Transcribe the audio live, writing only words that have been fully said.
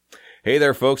Hey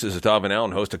there, folks. This is Tom Van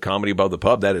Allen, host of Comedy Above the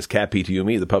Pub. That is Cat PTU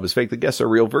Me. The pub is fake. The guests are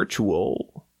real,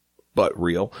 virtual, but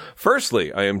real.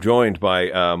 Firstly, I am joined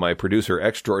by my producer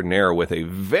extraordinaire with a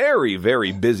very,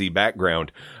 very busy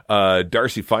background.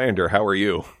 Darcy Fiender, how are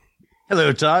you?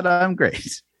 Hello, Todd. I'm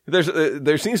great.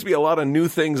 There seems to be a lot of new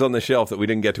things on the shelf that we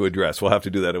didn't get to address. We'll have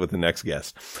to do that with the next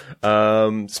guest.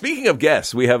 Speaking of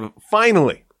guests, we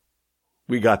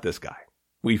got this guy.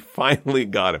 We finally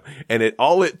got him. And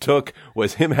all it took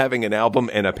was him having an album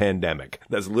and a pandemic.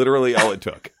 That's literally all it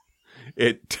took.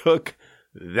 It took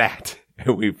that.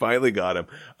 And we finally got him.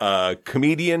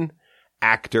 Comedian,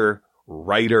 actor,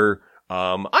 writer,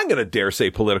 I'm going to dare say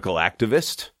political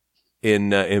activist in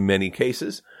many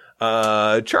cases.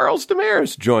 Charles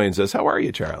Demers joins us. How are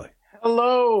you, Charlie?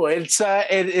 Hello. I've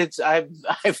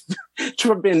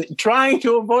been trying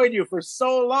to avoid you for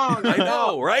so long. I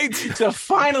know, right? To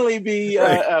finally be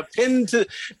pinned to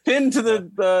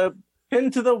the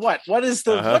what? What's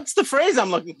the phrase I'm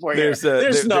looking for here?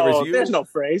 There's no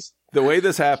phrase. The way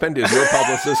this happened is your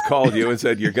publicist called you and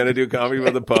said, you're going to do Comedy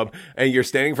with the Pub, and you're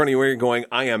standing in front of you where you're going,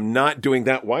 I am not doing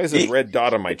that. Why is this red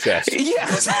dot on my chest?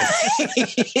 Yes.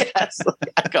 Yes.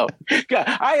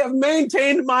 I have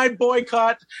maintained my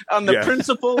boycott on the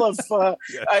principle of,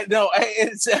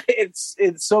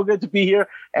 it's so good to be here.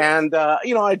 And,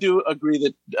 I do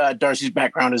agree that Darcy's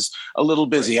background is a little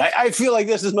busy. I feel like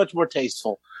this is much more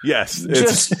tasteful. Yes.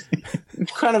 Just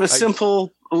kind of a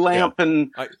simple lamp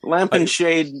and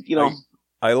shade,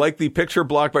 I like the picture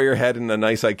blocked by your head and a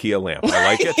nice IKEA lamp. I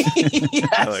like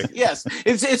it. Yes.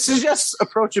 It suggests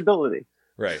approachability.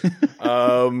 Right.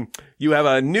 You have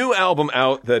a new album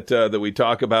out that we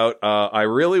talk about. I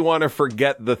really want to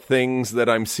forget the things that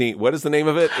I'm seeing. What is the name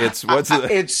of it?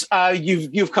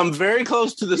 You've come very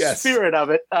close to the spirit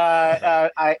of it.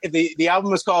 The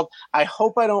album is called I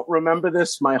Hope I Don't Remember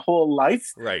This My Whole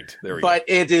Life. Right. There we go. But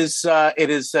it is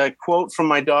a quote from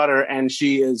my daughter, and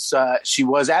she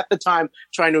was at the time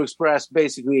trying to express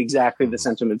basically exactly the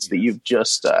sentiments that you've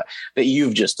just done.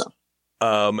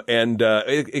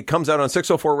 It comes out on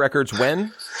 604 Records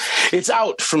when? It's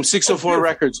out from 604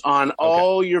 Records on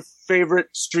all your favorite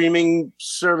streaming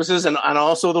services and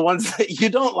also the ones that you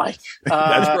don't like.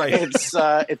 That's right. It's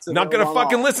not going to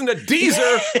fucking listen to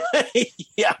Deezer.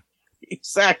 Yeah,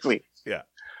 exactly. Yeah.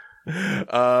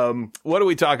 What do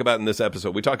we talk about in this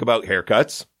episode? We talk about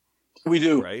haircuts. We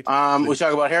do. Right. We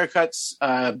talk about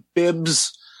haircuts,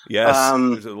 bibs. Yes,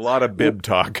 there's a lot of bib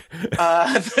talk.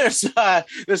 There's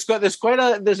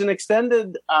an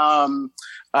extended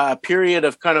period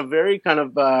of very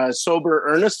sober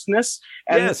earnestness,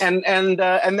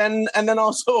 and then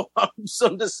also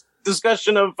some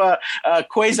discussion of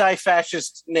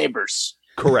quasi-fascist neighbors.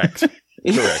 Correct.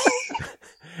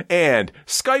 And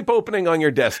Skype opening on your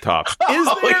desktop. Is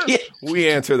there? Yeah. We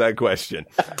answer that question.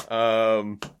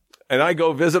 And I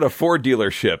go visit a Ford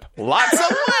dealership. Lots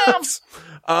of laughs.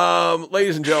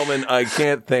 Ladies and gentlemen, I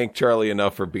can't thank Charlie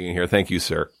enough for being here. Thank you,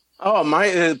 sir. Oh,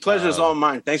 my pleasure is all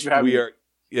mine. Thanks for having me.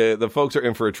 The folks are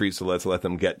in for a treat, so let's let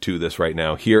them get to this right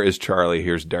now. Here is Charlie,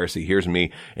 here's Darcy, here's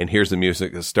me, and here's the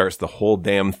music that starts the whole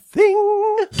damn thing.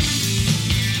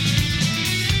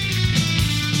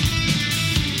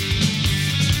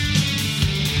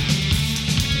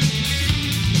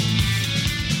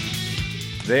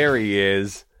 There he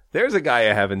is. There's a guy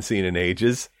I haven't seen in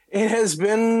ages. It has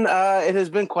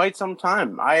been quite some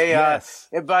time. Yes.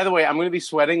 By the way, I'm going to be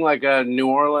sweating like a New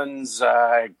Orleans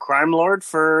crime lord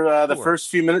for the first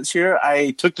few minutes here.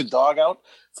 I took the dog out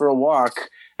for a walk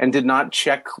and did not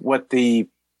check what the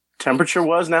temperature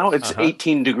was. Now it's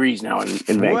 18 degrees now in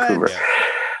Vancouver. Yeah.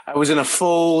 I was in a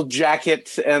full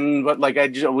jacket I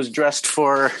was dressed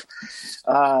for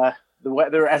the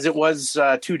weather as it was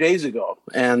 2 days ago,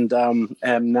 and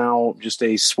am now just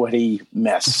a sweaty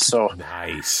mess. So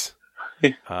nice.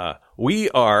 We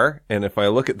are, and if I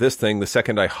look at this thing, the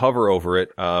second I hover over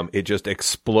it, it just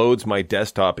explodes my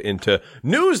desktop into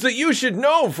news that you should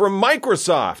know from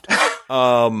Microsoft.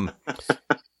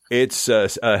 It's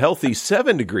a healthy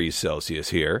 7 degrees Celsius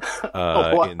here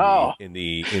in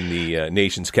the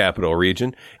nation's capital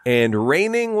region, and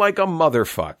raining like a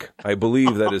motherfuck. I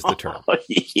believe that is the term.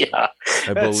 Yeah,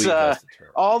 I believe that's the term.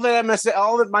 All that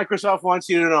Microsoft wants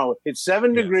you to know: it's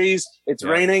 7 degrees, it's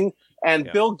raining,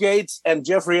 and Bill Gates and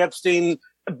Jeffrey Epstein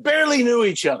barely knew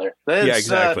each other.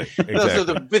 Exactly. Those are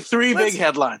the three big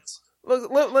headlines.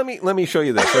 Let me show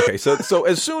you this. Okay, so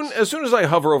as soon as I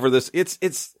hover over this,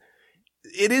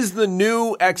 it is the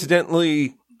new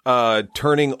accidentally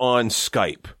turning on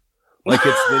Skype. Like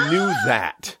it's the new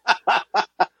that.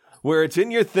 Where it's in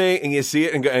your thing and you see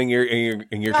it and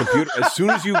your computer as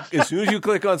soon as you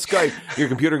click on Skype, your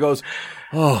computer goes,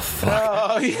 Oh, fuck.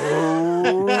 Oh,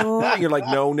 yeah. You're like,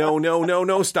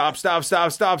 no, stop.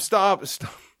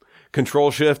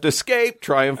 Control Shift Escape.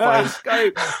 Try and find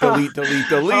Skype.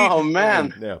 Delete. Oh,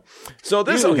 man. Yeah. So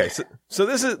this, okay. So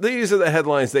these are the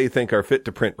headlines they think are fit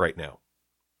to print right now.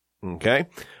 Okay.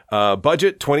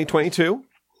 Budget 2022.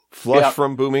 Flush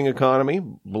from booming economy.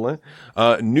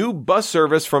 New bus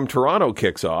service from Toronto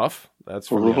kicks off. That's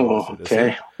from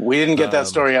okay. We didn't get that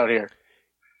story out here.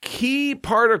 Key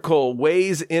particle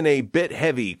weighs in a bit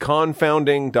heavy,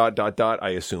 confounding ... I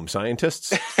assume scientists.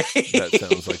 That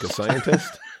sounds like a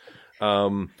scientist.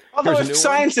 Although if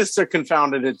scientists are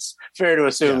confounded, it's fair to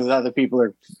assume that other people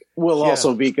will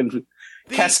also be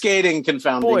cascading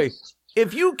confounding. Boy,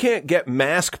 if you can't get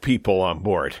mask people on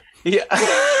board. Yeah.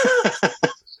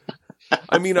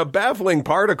 I mean, a baffling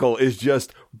particle is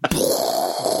just.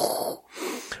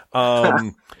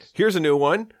 Here's a new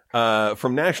one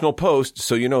from National Post,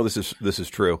 so you know this is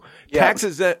true. Yeah.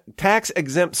 Tax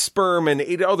exempt sperm and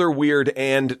 8 other weird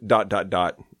and ...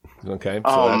 Okay.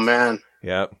 So man.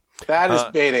 Yeah. That is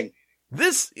baiting.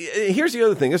 Here's the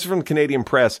other thing. This is from the Canadian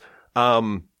Press.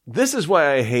 This is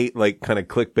why I hate like kind of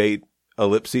clickbait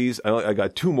ellipses. I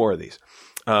got 2 more of these.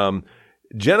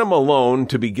 Jenna Malone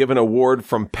to be given award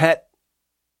from Pet.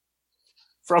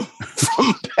 From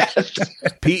Pet.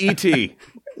 PET.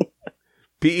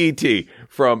 PET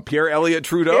from Pierre Elliott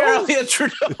Trudeau. Pierre Elliott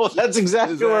Trudeau. That's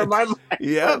exactly where my mind.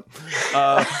 Yeah.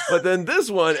 But then this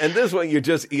one,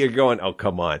 you're going, oh,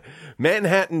 come on.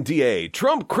 Manhattan DA,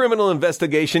 Trump criminal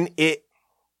investigation.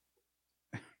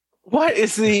 What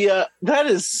is that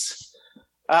is,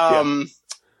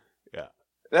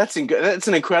 that's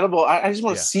an incredible, I just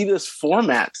want to see this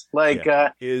format. Like,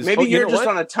 maybe you're just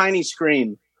on a tiny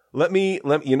screen. Let me,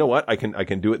 you know what? I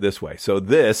can do it this way. So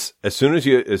this, as soon as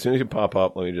you pop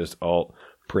up, let me just alt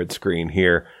print screen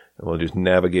here and we'll just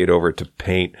navigate over to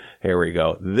Paint. Here we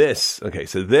go. Okay.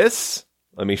 So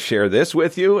let me share this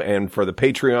with you. And for the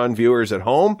Patreon viewers at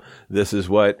home, this is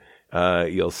what,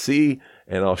 you'll see.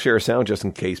 And I'll share sound just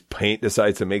in case Paint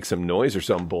decides to make some noise or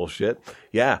some bullshit.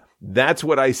 Yeah. That's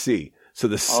what I see. So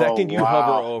the second you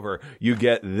hover over, you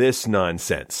get this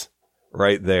nonsense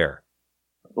right there.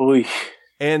 Oy.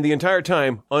 And the entire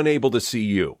time, unable to see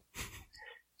you.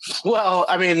 Well,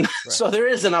 I mean, so there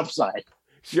is an upside.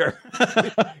 Sure.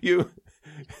 I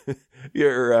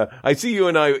see you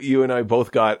and I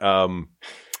both got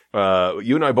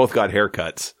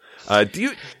haircuts. Do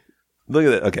you look at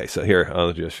that? Okay. So here,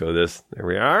 I'll just show this. There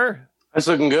we are. That's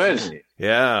looking good.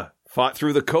 Yeah. Fought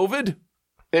through the COVID.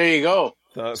 There you go.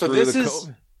 So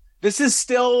this is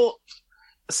still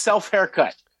self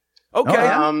haircut. Okay.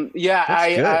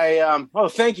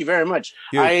 Thank you very much.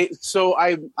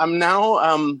 I'm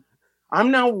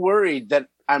now worried that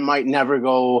I might never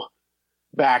go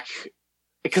back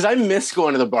because I miss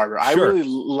going to the barber. Sure. I really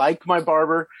like my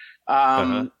barber.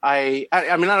 I'm calling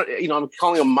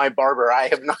him my barber. I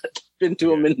have not been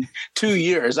to him in 2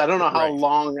 years. I don't know how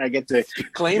long I get to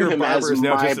claim him as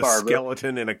my barber. A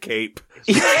skeleton in a cape.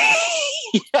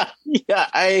 But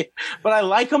I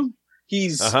like him.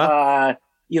 He's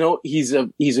he's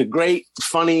a great,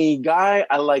 funny guy.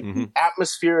 I like the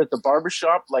atmosphere at the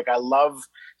barbershop. Like, I love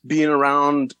being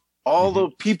around all the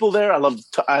people there. I love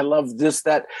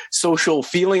that social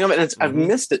feeling of it. And I've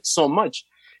missed it so much.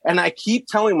 And I keep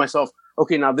telling myself,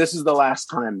 okay, now this is the last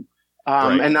time.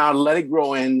 And now let it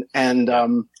grow in. And,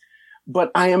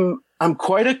 but I'm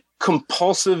quite a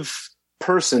compulsive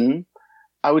person.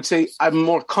 I would say I'm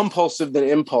more compulsive than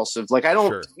impulsive. Like, I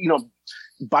don't,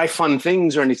 buy fun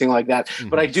things or anything like that.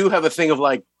 But I do have a thing of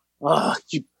like,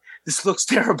 this looks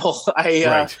terrible.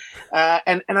 And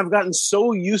I've gotten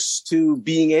so used to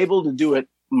being able to do it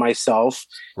myself.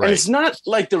 Right. And it's not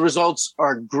like the results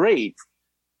are great,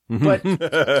 but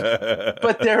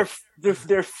they're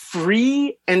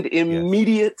free and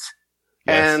immediate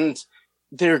and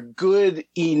they're good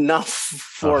enough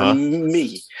for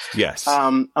me. Yes.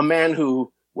 A man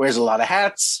who wears a lot of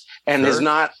hats and is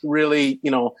not really,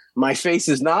 my face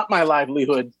is not my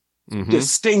livelihood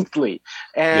distinctly.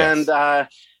 And,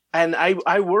 and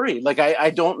I worry, like, I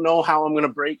don't know how I'm going to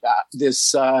break this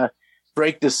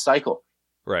cycle.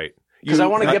 Right. Because I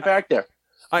want to get back there.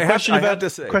 Question about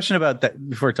that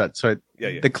before Todd. So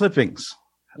the clippings.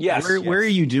 Yes. Where are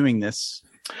you doing this?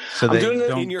 So I'm doing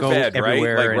it in your bed, right?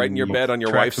 Like right in your bed on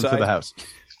your wife's side. To the house.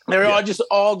 They're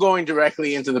all going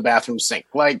directly into the bathroom sink.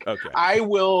 Like, I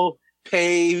will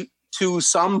pay to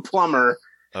some plumber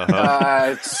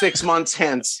 6 months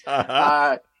hence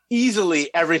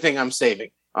easily everything I'm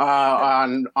saving.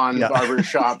 on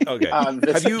barbershop. Okay.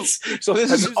 So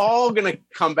this is all going to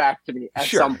come back to me at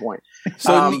some point.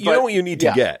 So you know what you need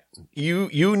to get?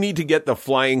 You need to get the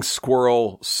flying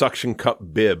squirrel suction cup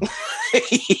bib.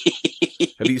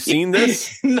 Have you seen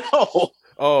this? No.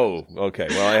 Oh, okay.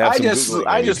 Well, I have some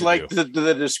I just like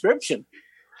the description.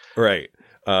 Right.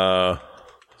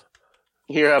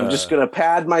 Here, I'm just going to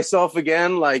pad myself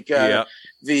again like the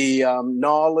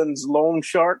Nolan's loan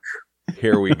shark.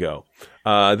 Here we go.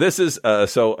 This is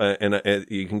and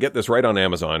you can get this right on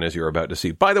Amazon, as you're about to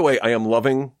see. By the way, I am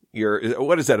loving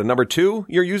what is that, a number 2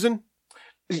 you're using?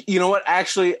 You know what?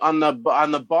 Actually, on the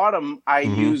bottom, I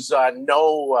use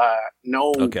no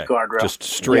guardrail. Just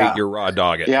straight your raw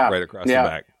dog it right across the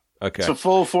back. Okay, so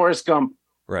full Forrest Gump.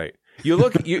 Right. You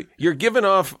look, you're giving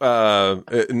off, now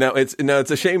it's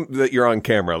a shame that you're on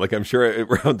camera. Like, I'm sure it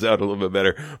rounds out a little bit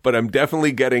better, but I'm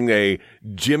definitely getting a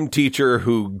gym teacher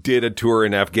who did a tour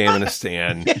in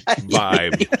Afghanistan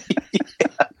vibe.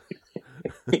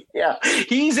 Yeah.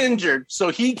 He's injured, so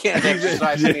he can't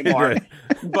exercise anymore,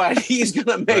 but he's going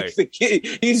to make the kid,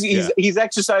 he's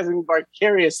exercising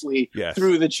vicariously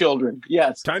through the children.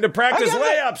 Yes. Time to practice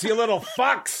layups, you little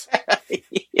fucks.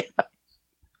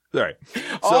 Sorry.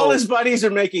 All his buddies are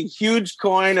making huge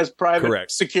coin as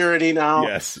private security now.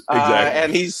 Yes, exactly.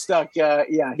 And he's stuck.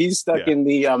 He's stuck in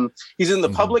the. He's in the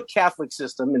public Catholic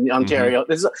system in Ontario.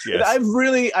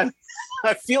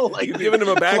 I feel like you've given him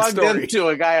a backstory plugged into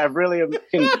a guy I've really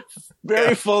can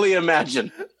very fully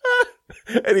imagined.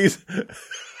 And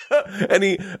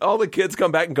all the kids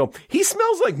come back and go, he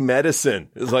smells like medicine.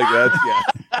 It's like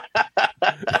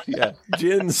that. Yeah.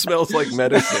 Gin smells like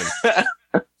medicine.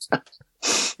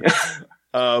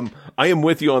 I am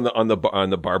with you on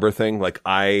the barber thing. Like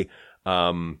my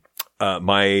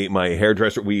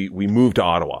hairdresser, we moved to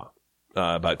Ottawa,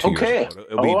 about 2 years ago.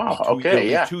 It'll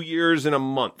be 2 years in a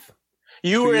month.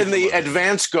 You were in the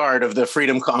advance guard of the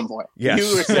Freedom Convoy.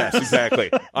 Yes, yes, exactly.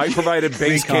 I provided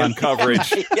base camp coverage,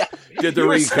 did the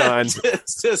recon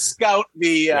to scout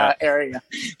the area.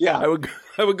 Yeah,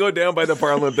 I would go down by the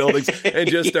Parliament buildings and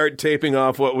just start taping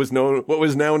off what was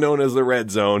now known as the red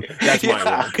zone. That's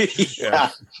my work. Yeah.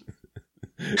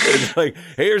 It's like,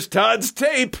 here's Todd's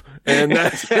tape, and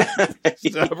that's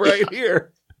stuff right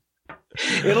here.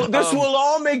 This will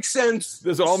all make sense.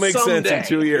 This all makes sense in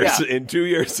 2 years. Yeah. In 2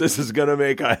 years, this is going to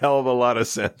make a hell of a lot of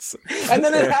sense. And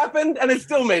then it happened, and it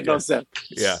still made no sense.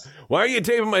 Yeah. Why are you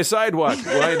taping my sidewalk?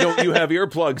 Why don't you have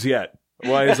earplugs yet?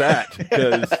 Why is that?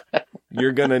 Because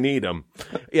you're going to need them.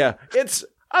 Yeah. It's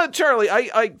Charlie.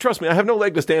 I trust me. I have no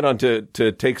leg to stand on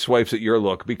to take swipes at your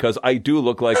look, because I do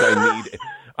look like I need.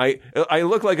 I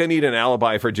look like I need an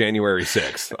alibi for January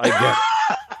 6th. I get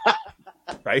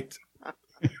it. Right.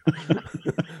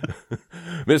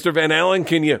 Mr. Van Allen,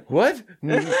 can you what?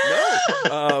 No.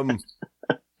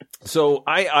 So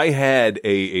I had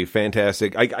a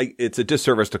fantastic. It's a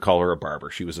disservice to call her a barber.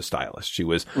 She was a stylist. She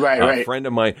was a friend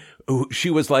of mine.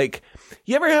 She was like,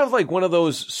 you ever have like one of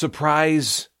those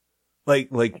surprise, like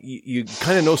you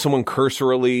kind of know someone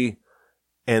cursorily,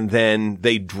 and then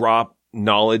they drop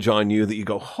knowledge on you that you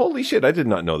go, holy shit, I did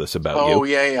not know this about you. Oh,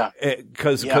 yeah.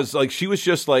 Because like she was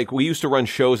just like, we used to run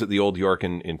shows at the Old York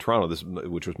in Toronto,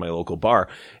 which was my local bar,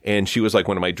 and she was like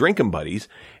one of my drinking buddies.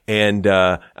 And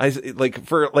I like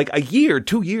for like a year,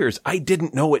 2 years, I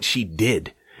didn't know what she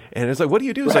did. And it's like, what do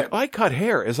you do? It's like, I cut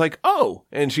hair. It's like, oh.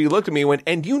 And she looked at me and went,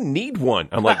 and you need one.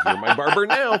 I'm like, you're my barber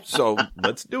now, so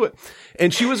let's do it.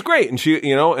 And she was great. And she,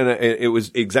 and it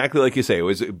was exactly like you say. It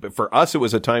was, for us, it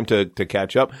was a time to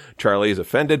catch up. Charlie is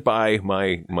offended by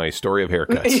my story of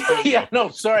haircuts. Yeah, no,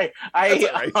 sorry.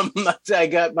 I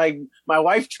got my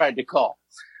wife tried to call.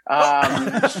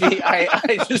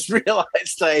 I just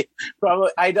realized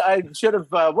I should have,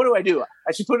 what do I do?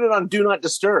 I should put it on Do Not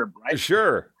Disturb, right?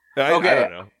 Sure. I don't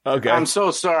know. Okay. I'm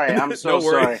so sorry. I'm so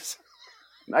sorry.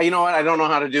 You know what? I don't know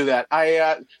how to do that.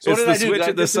 So it's the switch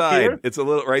at the side. It's a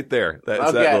little right there.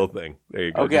 That's that little thing. There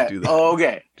you go. Okay. Just do that.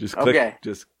 Okay. Just click.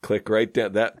 Just click right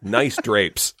down. That nice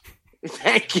drapes.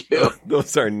 Thank you.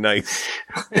 Those are nice.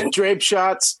 Drape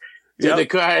shots to the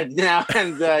card now,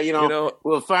 and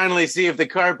we'll finally see if the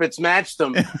carpets match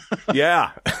them.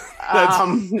 Yeah.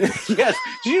 Yes.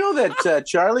 Do you know that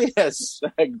Charlie has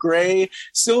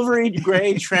silvery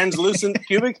gray, translucent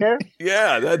pubic hair?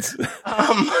 Yeah, that's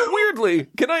weirdly.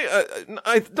 Can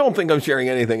I don't think I'm sharing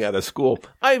anything out of school.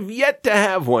 I've yet to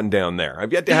have one down there.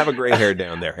 I've yet to have a gray hair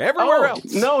down there. Everywhere else.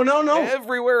 No.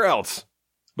 Everywhere else.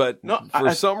 But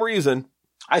for some reason,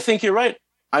 I think you're right.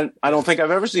 I don't think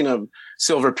I've ever seen a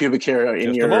silver pubic hair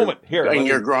in your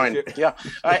groin. Yeah.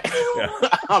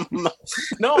 I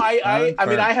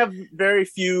mean, I have very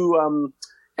few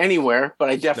anywhere, but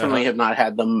I definitely have not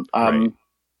had them.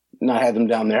 Not had them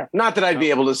down there. Not that I'd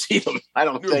be able to see them. I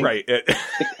don't think. Right.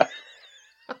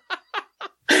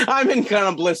 I'm in kind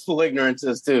of blissful ignorance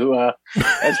as to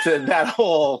that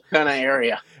whole kind of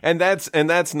area. And that's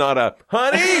not a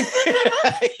honey,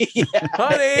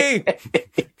 honey.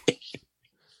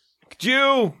 Could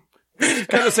you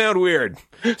kind of sound weird?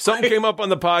 Something came up on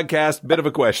the podcast. Bit of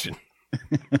a question.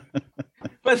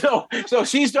 But so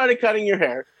she started cutting your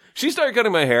hair. She started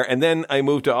cutting my hair, and then I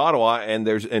moved to Ottawa, and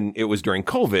it was during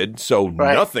COVID, so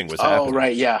nothing was happening. Oh,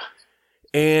 right, yeah.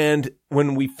 And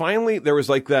when we finally, there was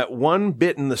like that one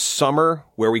bit in the summer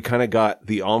where we kind of got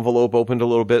the envelope opened a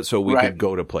little bit so we could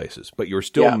go to places, but you were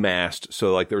still masked.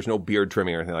 So like there was no beard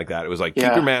trimming or anything like that. It was like, keep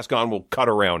your mask on. We'll cut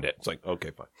around it. It's like,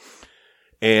 okay, fine.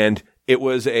 And it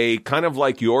was a kind of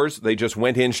like yours. They just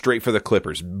went in straight for the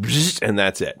clippers and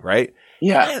that's it. Right.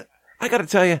 Yeah. I got to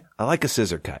tell you, I like a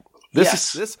scissor cut.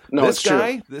 This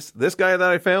guy that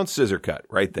I found, scissor cut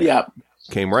right there. Yeah.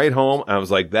 Came right home. I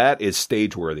was like, that is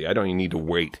stage worthy. I don't even need to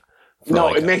wait.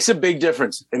 No, it makes a big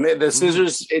difference. The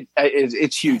scissors,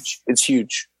 it's huge. It's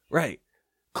huge. Right.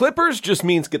 Clippers just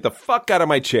means get the fuck out of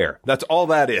my chair. That's all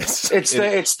that is.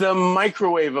 It's the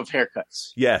microwave of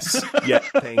haircuts. Yes. Yeah.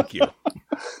 Thank you.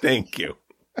 Thank you.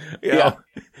 You know,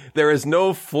 there is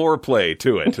no foreplay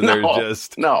to it. There's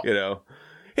just, you know.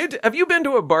 Have you been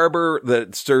to a barber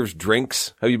that serves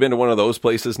drinks? Have you been to one of those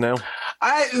places now?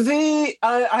 I'm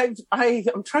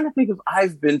trying to think if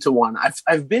I've been to one.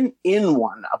 I've been in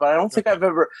one, but I don't think I've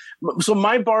ever. So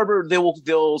my barber,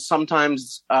 they'll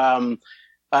sometimes,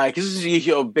 because this is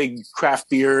a big craft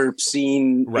beer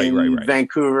scene in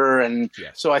Vancouver, and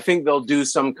so I think they'll do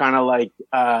some kind of like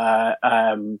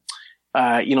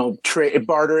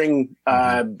bartering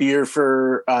beer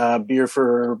for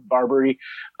Barbary,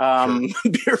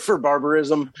 beer for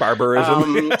barbarism,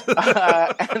 and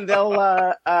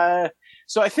they'll.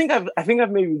 So I think I've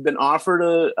maybe been offered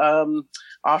a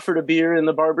beer in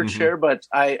the barber chair, but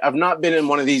I've not been in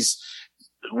one of these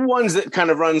ones that kind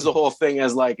of runs the whole thing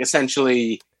as like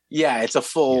essentially. Yeah, it's a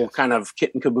full kind of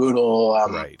kit and caboodle.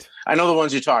 Right. I know the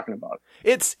ones you're talking about.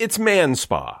 It's man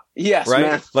spa. Yes,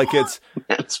 right. Like it's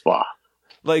man spa.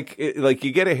 Like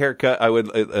you get a haircut. I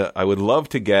would love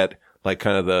to get like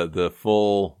kind of the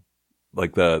full,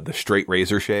 like the straight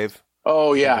razor shave.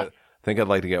 Oh yeah. I think I'd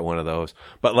like to get one of those.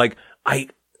 But like I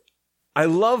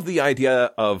love the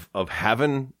idea of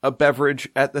having a beverage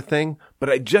at the thing, but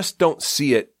I just don't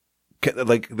see it.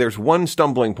 Like there's one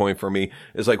stumbling point for me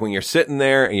is like when you're sitting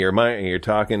there and you're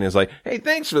talking is like, hey,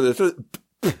 thanks for this.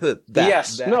 Yeah,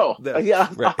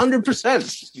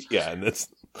 100%. Yeah. And that's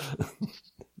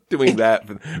doing that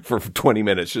for 20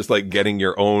 minutes, just like getting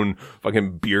your own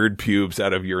fucking beard pubes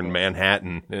out of your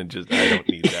Manhattan, and just I don't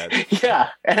need that.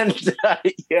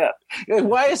 Yeah, and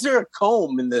why is there a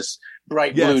comb in this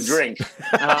bright blue drink?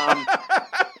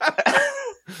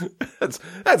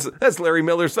 That's Larry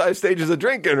Miller's 5 stages of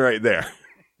drinking right there.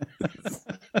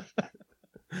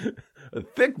 A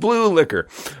thick blue liquor.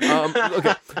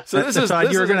 Okay, so this is.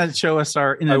 You were going to show us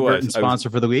our inadvertent sponsor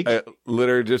for the week.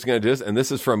 Literally just going to and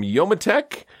this is from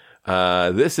Yomatech.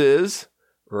 This is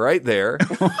right there.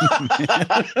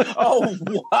 Oh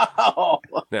wow!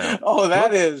 Now,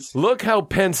 that is. Look how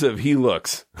pensive he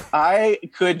looks. I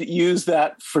could use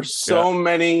that for so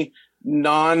many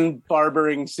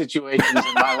non-barbering situations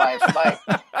in my life. Like,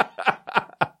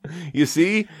 you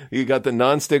see, you got the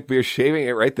non-stick beer shaving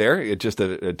it right there. It just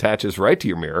attaches right to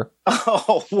your mirror.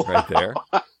 Oh, wow. Right there.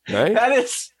 Right. That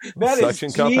is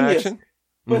suction cup action.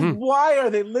 But why are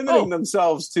they limiting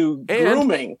themselves to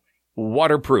grooming?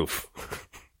 Waterproof.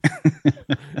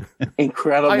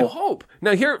 Incredible. I hope.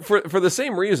 Now here, for the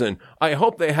same reason, I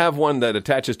hope they have one that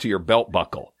attaches to your belt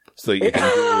buckle so you can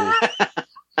do.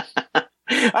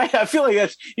 I feel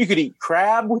like you could eat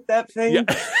crab with that thing. Yeah.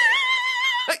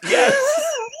 Yes.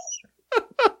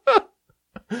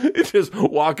 You just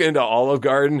walk into Olive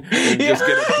Garden and just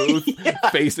get a booth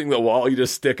facing the wall. You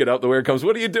just stick it up the way it comes.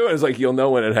 What are you doing? It's like, you'll know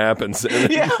when it happens.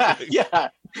 Yeah.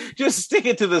 Just stick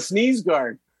it to the sneeze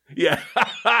guard. Yeah.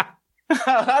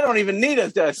 I don't even need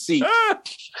a seat.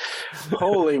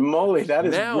 Holy moly. That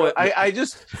is,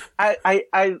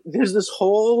 there's this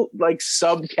whole like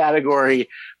subcategory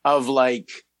of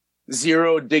like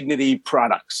zero dignity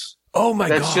products. Oh my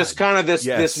God. That's just kind of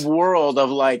this world of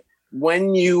like,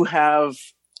 when you have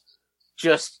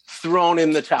just thrown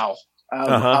in the towel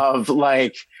of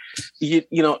like, you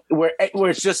know, where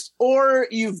it's just, or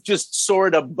you've just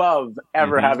soared above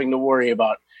ever having to worry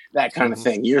about that kind of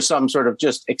thing. You're some sort of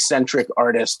just eccentric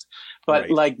artist. But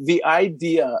like the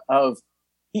idea of,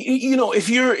 you know, if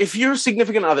your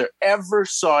significant other ever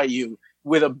saw you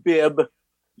with a bib,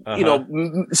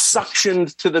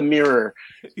 suctioned to the mirror.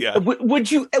 Yeah.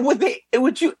 Would you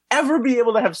ever be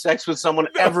able to have sex with someone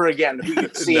ever again if you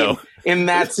could see in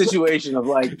that situation of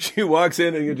like she walks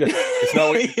in and you just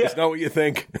it's not what you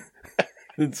think.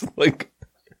 It's like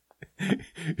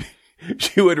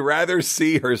she would rather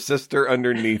see her sister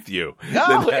underneath you than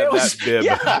have that bib.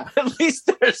 Yeah, at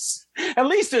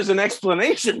least there's an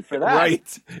explanation for that.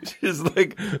 Right. She's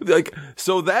like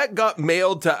so that got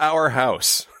mailed to our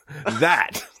house.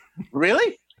 That.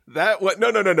 Really? That what?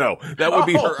 No. That would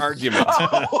be her argument.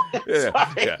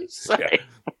 Sorry.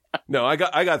 No, I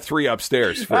got 3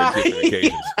 upstairs for different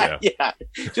occasions. Yeah,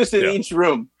 just in each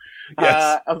room.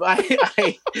 Yes.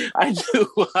 I do.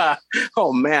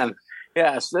 Oh man,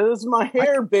 yes, this is my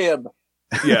hair bib.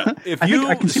 Yeah,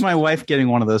 I can see my wife getting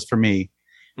one of those for me.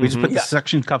 We just put the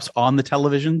suction cups on the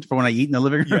television for when I eat in the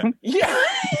living room. Yeah.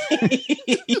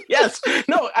 Yes.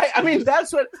 No, I mean,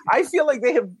 that's what I feel like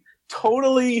they have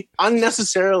totally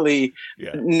unnecessarily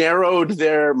narrowed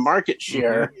their market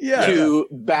share to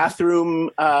bathroom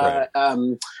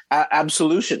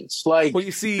absolutions. Like, well,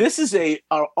 you see, this is a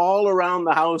all around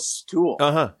the house tool.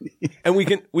 And we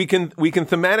can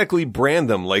thematically brand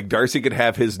them. Like Darcy could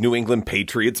have his New England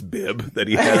Patriots bib that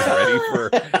he has ready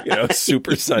for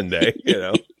Super Sunday.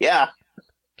 Yeah.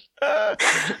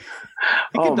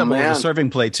 You can double as a serving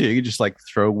plate too. You can just like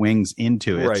throw wings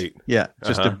into it. Right. Yeah.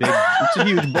 Just it's a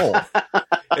huge bowl.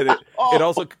 And it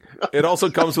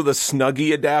also comes with a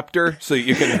Snuggie adapter, so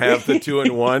you can have the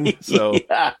 2-in-1. So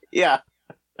yeah.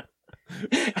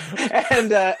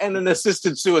 And an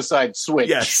assisted suicide switch.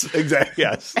 Yes, exactly.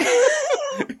 Yes.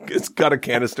 It's got a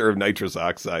canister of nitrous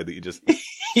oxide that you just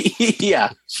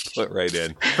put right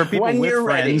in. For people when with you're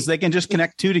friends, ready. they can just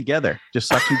connect 2 together. Just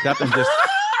suction cup and just.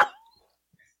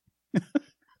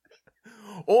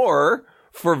 Or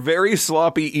for very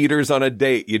sloppy eaters on a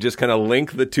date, you just kind of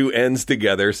link the 2 ends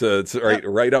together, so it's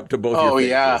right up to both your faces.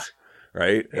 Yeah.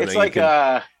 Right? And it's like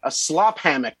a slop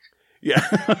hammock. Yeah.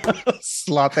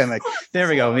 Slop hammock. There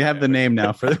we go. We have the name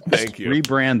now. Thank you.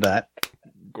 Rebrand that.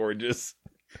 Gorgeous.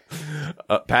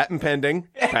 Patent pending.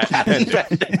 Patent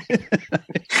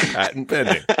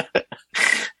pending.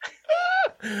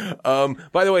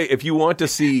 By the way, if you want to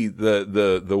see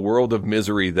the world of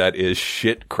misery that is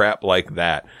shit crap like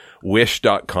that,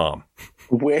 wish.com.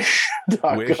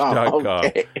 Wish.com.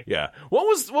 Okay. Yeah. What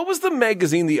was the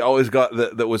magazine that you always got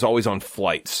that was always on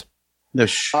flights? The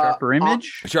Sharper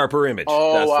Image? Sharper Image.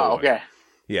 Oh, that's wow. Okay.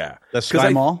 Yeah. The Sky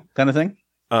Mall kind of thing?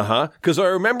 Because I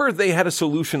remember they had a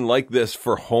solution like this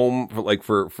for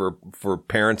for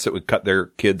parents that would cut their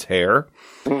kids' hair.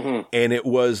 Mm-hmm. And it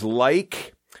was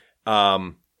like,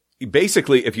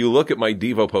 basically, if you look at my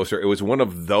Devo poster, it was one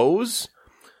of those.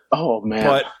 Oh man!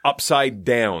 But upside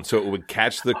down, so it would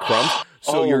catch the crumbs.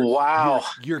 So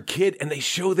your kid, and they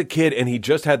show the kid, and he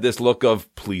just had this look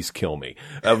of "please kill me"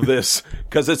 of this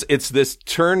because it's this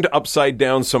turned upside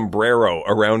down sombrero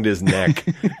around his neck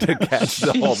to catch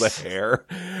all the hair.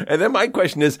 And then my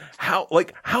question is, how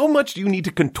much do you need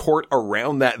to contort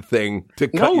around that thing to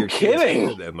cut your kid's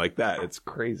hair then like that? It's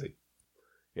crazy.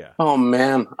 Yeah. Oh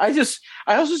man, I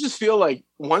also just feel like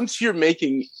once you're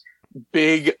making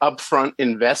big upfront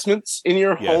investments in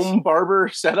your home barber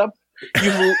setup,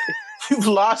 you've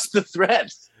lost the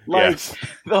thread. Like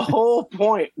the whole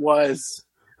point was,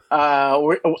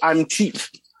 I'm cheap.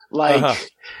 Like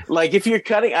if you're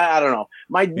cutting, I don't know.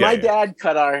 My dad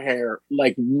cut our hair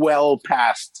like well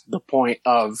past the point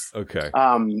of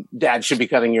dad should be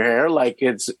cutting your hair. Like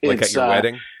it's at your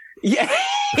wedding. Yeah,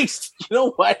 you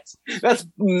know what? That's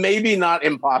maybe not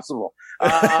impossible.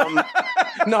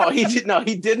 No, he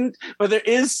didn't. But there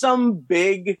is some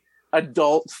big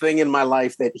adult thing in my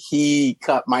life that he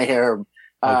cut my hair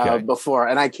before,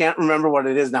 and I can't remember what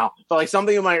it is now. But like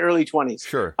something in my early 20s.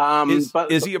 Sure.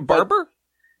 Is he a barber?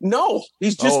 No,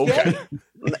 he's just gay.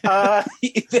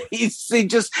 He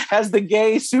just has the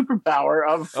gay superpower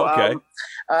of.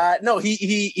 No,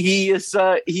 he is.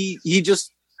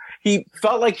 He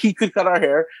felt like he could cut our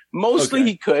hair. Mostly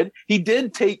he could. He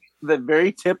did take the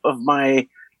very tip of my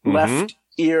left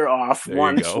ear off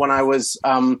once when I was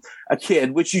a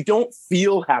kid, which you don't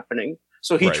feel happening.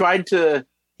 So he tried to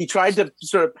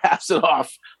sort of pass it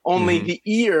off. Only the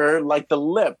ear, like the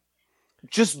lip,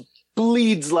 just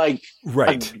bleeds like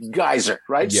a geyser,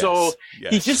 right? Yes. So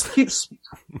he just keeps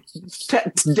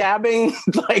dabbing,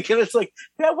 like, and it's like,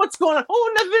 yeah, what's going on?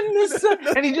 Oh,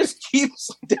 nothing. And he just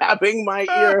keeps dabbing my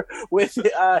ear with,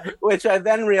 which I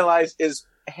then realized is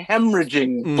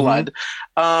hemorrhaging blood.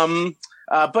 But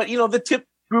the tip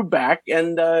grew back,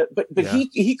 and but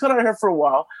he cut our hair for a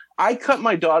while. I cut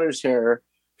my daughter's hair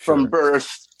from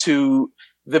birth to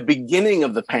the beginning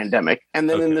of the pandemic. And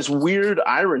then in this weird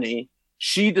irony,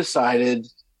 she decided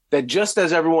that just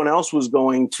as everyone else was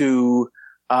going to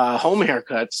home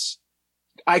haircuts,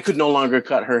 I could no longer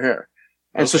cut her hair.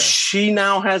 And so she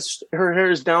now has her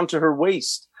hair is down to her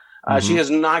waist. She has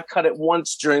not cut it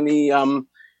once during the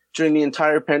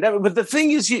entire pandemic. But the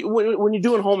thing is, when you're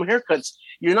doing home haircuts,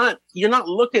 you're not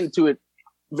looking to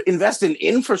invest in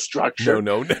infrastructure.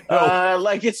 No.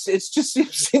 Like it just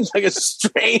seems like a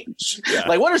strange.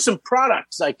 Like, what are some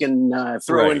products I can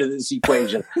throw into this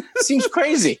equation? Seems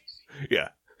crazy. Yeah.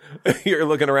 You're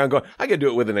looking around going, I could do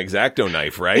it with an X-Acto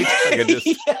knife, right? I could just...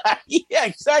 yeah,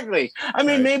 exactly. I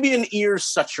mean, maybe an ear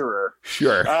suturer.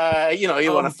 Sure.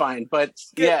 You want to find, but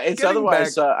it's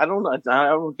otherwise, I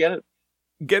don't get it.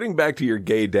 Getting back to your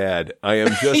gay dad, I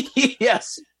am just,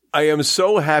 yes, I am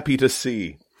so happy to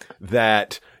see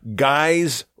that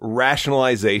guys'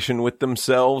 rationalization with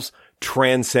themselves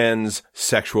transcends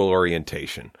sexual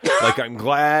orientation. Like, I'm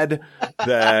glad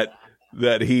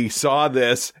that he saw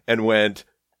this and went,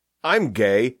 I'm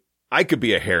gay, I could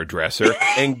be a hairdresser,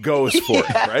 and goes for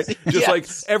it, right? Just like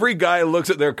every guy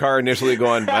looks at their car initially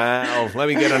going, well, let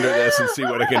me get under this and see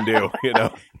what I can do,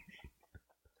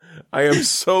 I am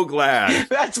so glad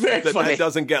that's very funny. That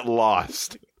doesn't get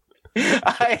lost. That's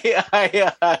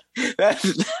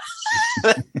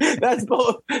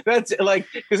both. That's like,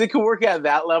 because it could work at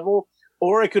that level,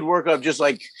 or it could work up just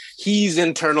like he's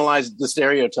internalized the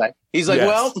stereotype. He's like,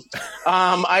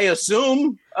 I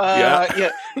assume, you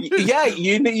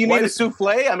need a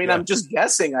souffle. I mean, I'm just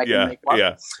guessing I can make one.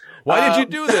 Yeah. Why did you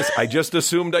do this? I just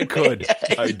assumed I could.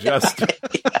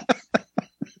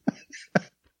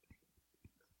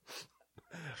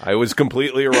 I was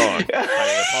completely wrong.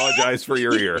 I apologize for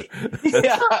your ear.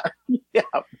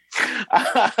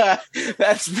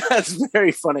 That's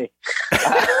very funny.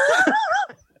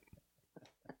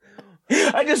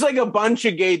 I just like a bunch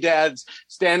of gay dads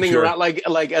standing around,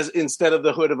 like as instead of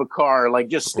the hood of a car, like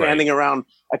just standing around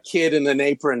a kid in an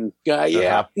apron.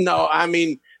 No, I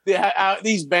mean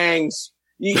these bangs.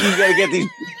 You gotta get these.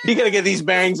 You gotta get these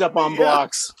bangs up on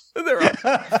blocks.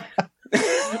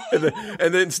 And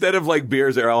then instead of like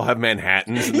beers, they all have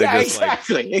Manhattans. And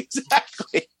exactly.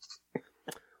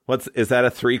 Is that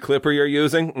a 3 clipper you're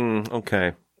using?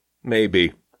 Okay,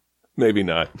 maybe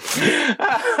not.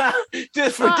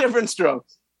 Just for different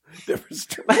strokes. What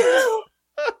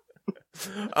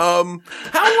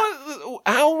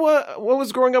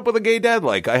was growing up with a gay dad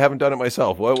like? I haven't done it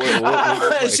myself. What was it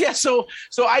like? Yeah, so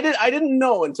I didn't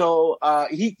know until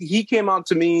he came out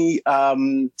to me.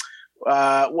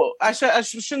 Well, I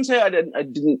shouldn't say I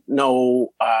didn't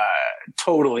know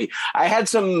totally. I had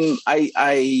some.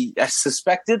 I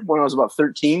suspected when I was about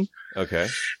 13. Okay,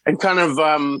 and kind of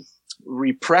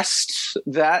repressed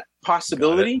that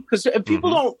possibility because people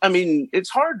don't. I mean,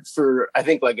 it's hard for I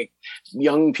think like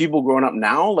young people growing up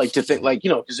now, like to think like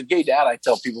because a gay dad. I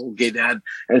tell people gay dad,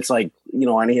 and it's like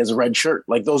and he has a red shirt.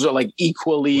 Like those are like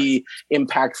equally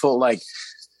impactful. Like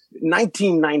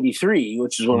 1993,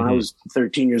 which is when I was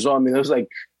 13 years old. I mean, it was like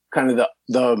kind of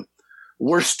the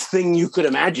worst thing you could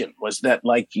imagine was that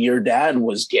like your dad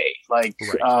was gay. Like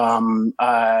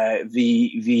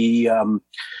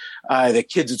the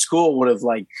kids at school would have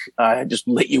like just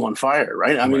lit you on fire,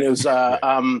 right? I mean, it was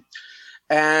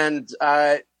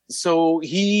so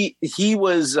he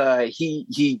was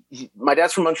my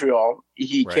dad's from Montreal.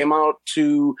 He came out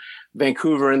to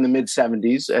Vancouver in the mid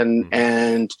 70s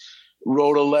and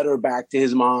wrote a letter back to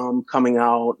his mom coming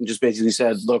out and just basically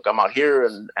said, look, I'm out here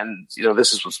and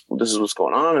this is what's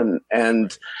going on.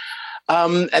 And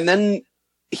then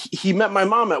he met my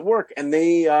mom at work and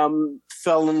they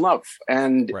fell in love.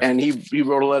 And he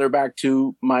wrote a letter back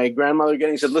to my grandmother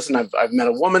again. He said, listen, I've met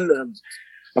a woman.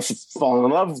 I've fallen in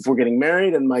love. We're getting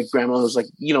married. And my grandmother was like,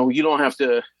 you don't have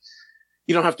to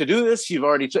do this. You've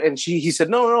already, he said,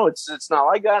 no, it's not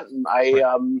like that. And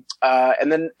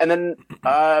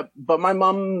but my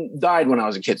mom died when I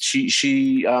was a kid.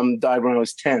 She died when I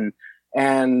was 10.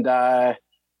 And,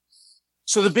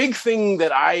 so the big thing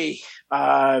that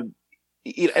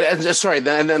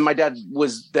and then my dad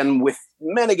was then with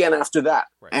men again after that.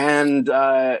 And,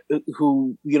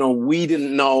 who, we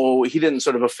didn't know, he didn't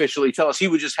sort of officially tell us. He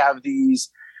would just have these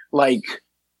like,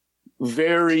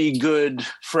 very good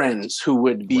friends who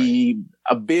would be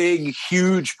a big,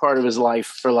 huge part of his life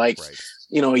for like,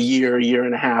 a year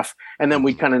and a half. And then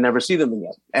we kind of never see them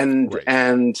again. And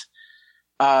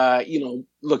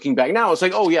looking back now, it's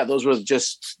like, oh yeah, those were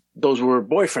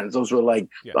boyfriends. Those were like,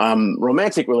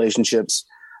 romantic relationships.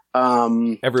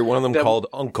 Every one of them called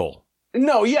uncle.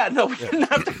 No, we didn't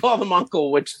have to call them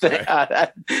uncle, which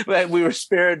we were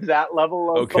spared that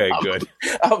level of good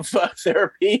of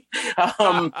therapy.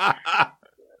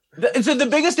 So the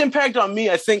biggest impact on me,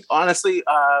 I think, honestly,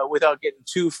 without getting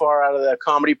too far out of the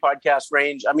comedy podcast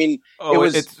range, I mean,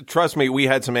 trust me, we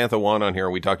had Samantha Wan on here.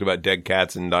 We talked about dead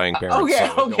cats and dying parents. Okay,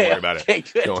 don't worry about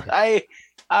it. Good.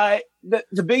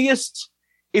 The biggest,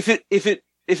 if it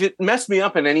messed me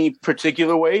up in any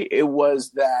particular way, it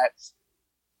was that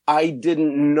I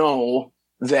didn't know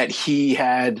that he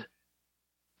had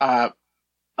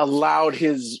allowed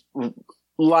his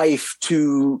life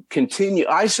to continue.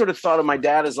 I sort of thought of my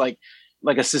dad as like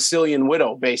a Sicilian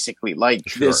widow, basically, like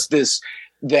this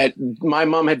that my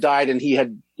mom had died and he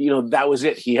had, that was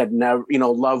it. He had never,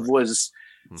 love was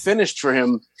finished for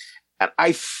him. And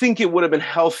I think it would have been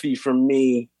healthy for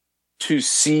me to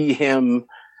see him,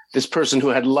 this person who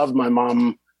had loved my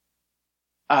mom,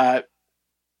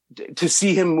 to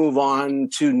see him move on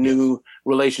to new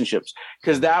relationships.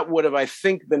 Because that would have, I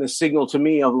think, been a signal to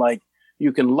me of like,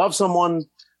 you can love someone,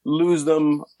 lose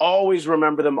them, always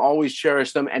remember them, always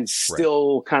cherish them, and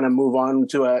still kind of move on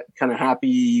to a kind of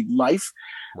happy life.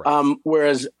 Right.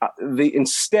 Whereas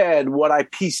instead, what I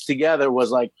pieced together was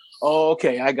like, oh,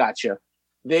 okay, I got you.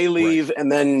 They leave,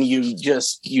 and then you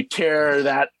tear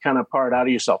that kind of part out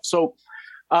of yourself. So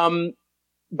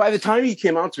by the time he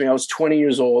came out to me, I was 20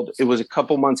 years old. It was a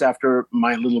couple months after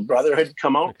my little brother had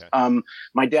come out. Okay.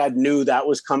 My dad knew that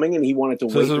was coming, and he wanted to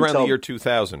wait. So this is around the year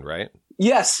 2000, right?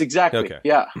 Yes, exactly. Okay.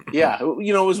 Yeah.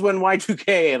 It was when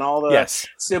Y2K and all the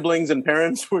siblings and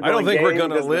parents were. I don't think we're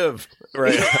going to live.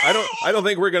 Right. I don't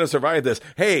think we're going to survive this.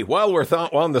 Hey, while we're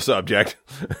on the subject.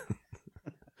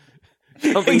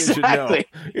 Something exactly.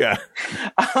 You should know. Yeah.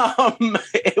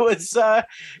 It was,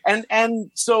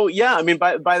 and so, yeah, I mean,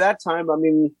 by that time, I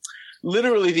mean,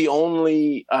 literally the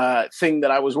only thing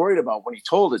that I was worried about when he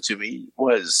told it to me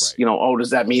was, does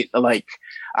that mean, like,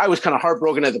 I was kind of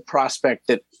heartbroken at the prospect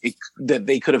that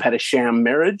they could have had a sham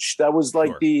marriage. That was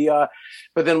like but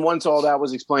then once all that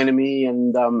was explained to me,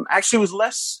 and actually it was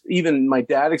less even my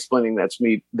dad explaining that to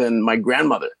me than my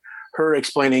grandmother, her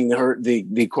explaining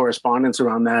the correspondence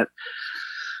around that.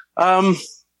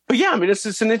 But yeah, I mean,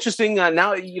 it's an interesting,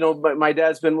 now, my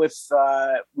dad's been with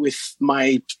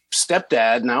my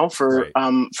stepdad now for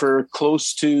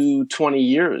close to 20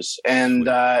 years. And,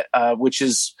 which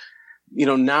is,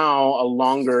 now a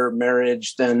longer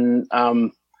marriage than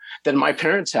my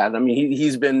parents had. I mean,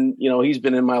 he's been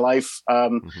in my life,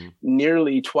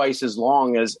 nearly twice as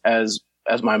long as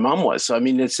my mom was. So, I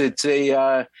mean, it's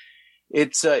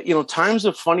time's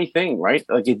a funny thing, right?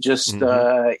 Like it just,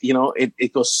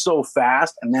 it goes so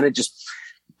fast, and then it just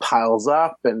piles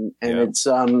up, and it's,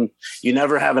 you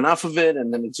never have enough of it.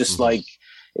 And then it's just like,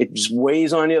 it just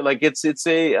weighs on you. Like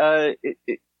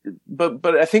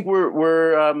but I think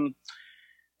we're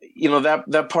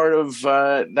that part of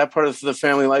the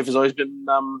family life has always been,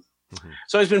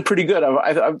 it's always been pretty good.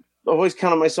 I've always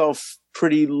counted myself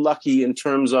pretty lucky in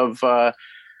terms of,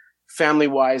 family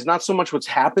wise, not so much what's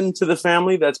happened to the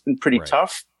family. That's been pretty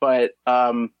tough, but,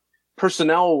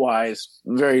 personnel wise,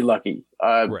 very lucky.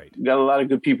 Got a lot of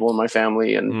good people in my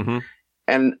family, and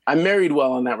I'm married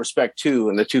well in that respect too.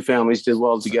 And the two families did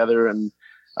well together. And,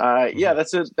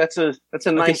 that's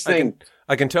a nice thing.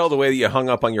 I can tell the way that you hung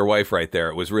up on your wife right there.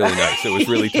 It was really nice. It was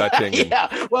really touching.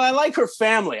 Yeah. Well, I like her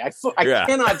family. I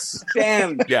cannot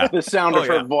stand the sound of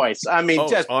her voice. I mean,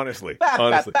 just honestly,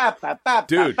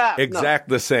 dude,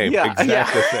 the same.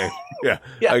 The same. Yeah.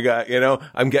 I got,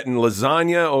 I'm getting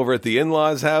lasagna over at the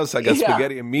in-laws' house. I got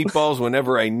spaghetti and meatballs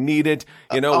whenever I need it.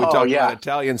 We talk about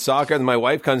Italian soccer, and my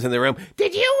wife comes in the room.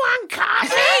 Did you want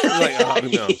coffee? Like, oh,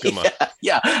 no, come on.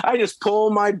 Yeah. I just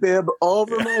pull my bib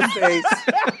over my face.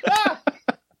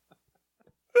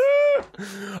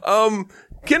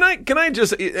 Can I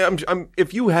just,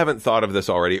 if you haven't thought of this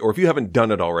already, or if you haven't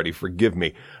done it already, forgive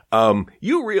me.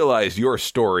 You realize your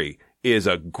story is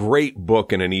a great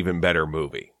book and an even better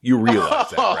movie. You realize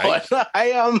that, right? I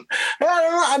don't know.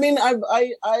 I mean,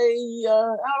 I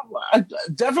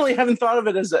definitely haven't thought of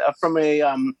it as from a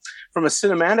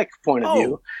cinematic point of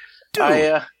view.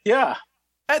 Dude.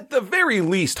 At the very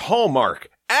least, Hallmark.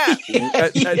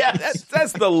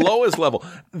 That's the lowest level.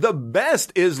 The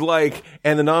best is like,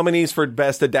 and the nominees for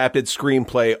best adapted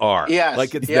screenplay are. Yes.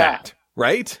 Like it's that,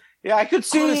 right? Yeah, I could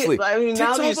see. Honestly, I mean,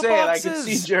 now that you say it, I could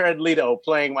see Jared Leto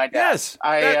playing my dad. Yes,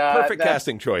 perfect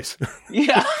casting choice.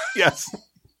 Yeah. Yes.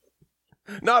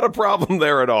 Not a problem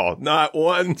there at all. Not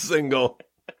one single.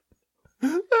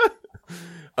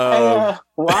 Wow.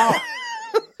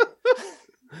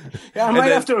 Yeah, I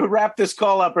might have to wrap this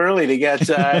call up early to get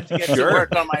to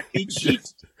work on my feed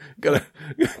sheet. Gotta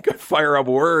fire up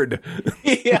Word.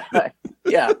 Yeah.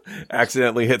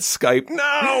 Accidentally hit Skype.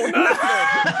 No.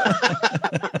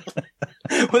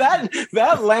 Well,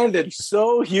 that landed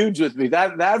so huge with me.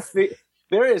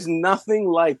 There is nothing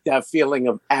like that feeling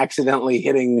of accidentally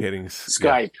hitting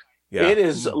Skype. Yeah. It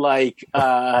is like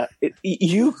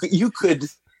you could,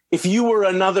 if you were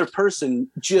another person,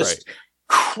 just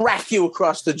crack you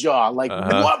across the jaw. Like,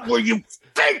 what were you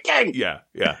thinking? Yeah.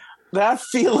 That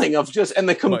feeling of just, and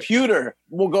the computer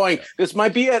going, this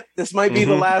might be it. This might be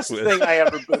the last thing I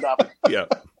ever boot up. Yeah.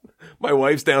 My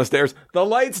wife's downstairs. The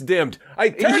lights dimmed. I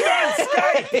turned on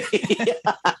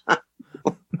Skype.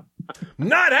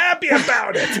 Not happy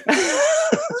about it.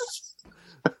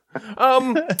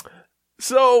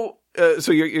 So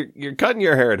you're cutting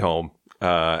your hair at home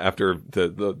after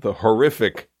the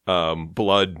horrific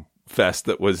blood fest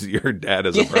that was your dad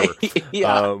as a barber.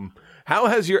 Yeah. How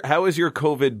has your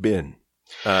COVID been?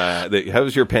 How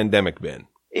has your pandemic been?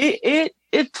 It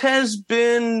has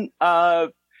been.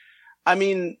 That's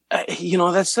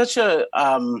such a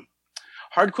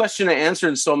hard question to answer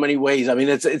in so many ways. I mean,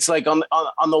 it's like on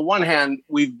the one hand,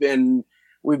 we've been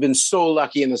so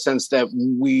lucky in the sense that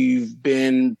we've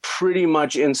been pretty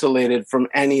much insulated from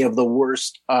any of the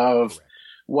worst of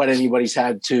what anybody's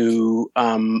had to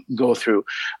go through.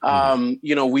 My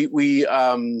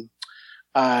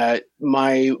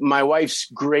wife's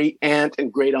great aunt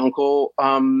and great uncle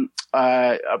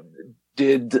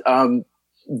did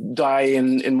die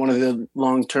in one of the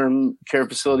long-term care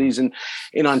facilities in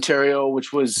Ontario,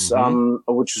 which was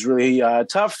really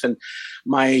tough. And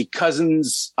my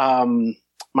cousin's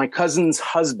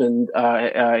husband,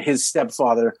 his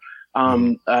stepfather,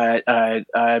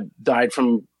 died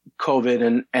from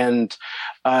COVID, and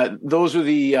those are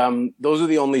the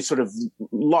only sort of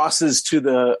losses to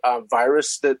the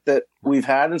virus that we've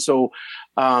had. And so,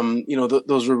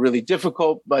 those were really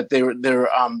difficult, but they're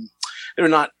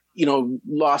not,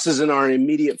 losses in our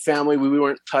immediate family. We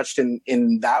weren't touched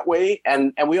in that way.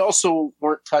 And we also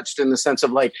weren't touched in the sense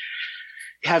of like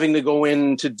having to go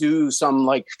in to do some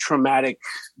like traumatic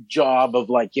job of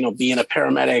like, being a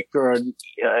paramedic or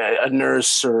a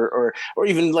nurse or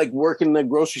even like work in the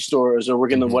grocery stores or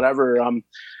work in the whatever.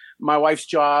 My wife's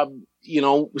job,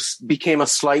 became a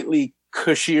slightly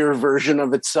cushier version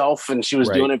of itself, and she was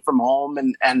doing it from home,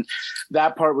 and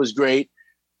that part was great.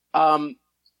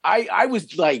 I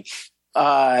was like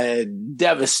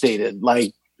devastated,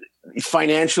 like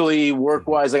financially, work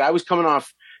wise. Like I was coming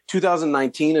off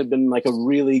 2019 had been like a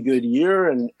really good year,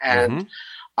 and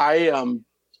I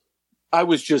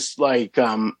was just like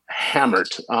hammered.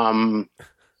 And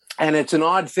it's an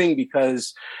odd thing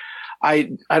because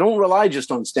I don't rely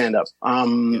just on stand up.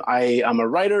 I'm a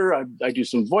writer. I do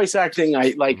some voice acting.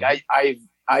 I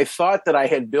thought that I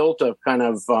had built a kind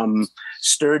of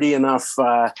sturdy enough.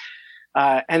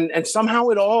 And somehow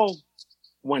it all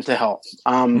went to hell.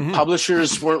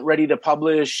 Publishers weren't ready to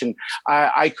publish, and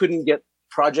I couldn't get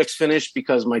projects finished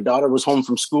because my daughter was home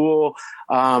from school.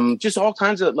 Just all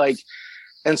kinds of like,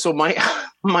 and so my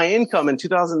income in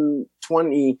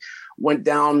 2020 went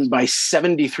down by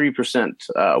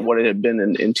 73%, what it had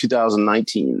been in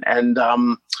 2019. And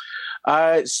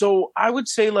so I would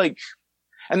say like,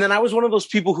 and then I was one of those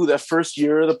people who that first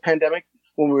year of the pandemic,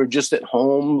 when we were just at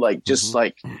home, like just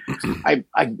like I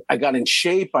got in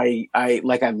shape. I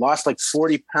lost like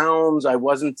 40 pounds. I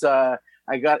wasn't, I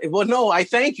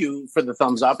thank you for the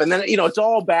thumbs up. And then, it's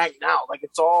all back now. Like,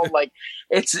 it's all like,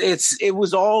 it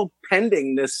was all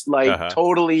pending this like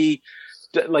totally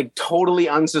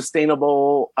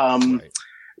unsustainable,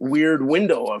 weird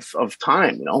window of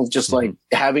time, just like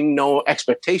having no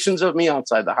expectations of me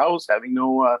outside the house, having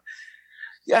no,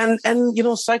 and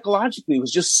psychologically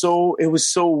it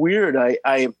was so weird.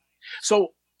 So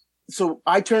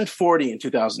I turned 40 in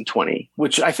 2020,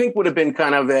 which I think would have been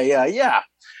kind of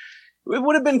it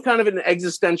would have been kind of an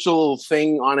existential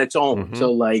thing on its own to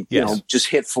like, just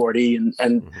hit 40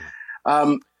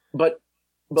 but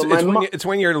it's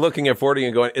when you're looking at 40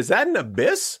 and going, is that an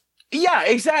abyss? Yeah,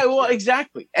 exactly. Well,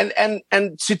 exactly. And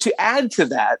to add to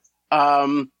that,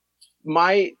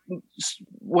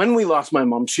 when we lost my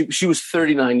mom, she was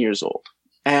 39 years old.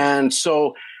 And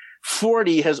so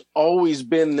 40 has always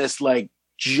been this like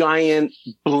giant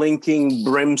blinking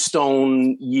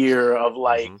brimstone year of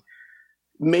like,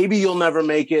 maybe you'll never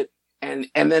make it. And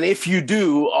then if you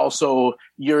do, also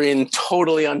you're in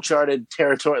totally uncharted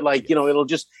territory. Like,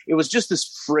 it was just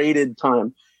this freighted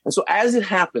time. And so as it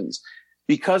happens,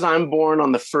 because I'm born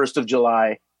on the 1st of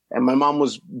July and my mom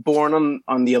was born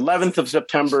on the 11th of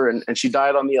September and she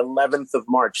died on the 11th of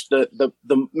March, the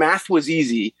math was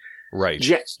easy. Right.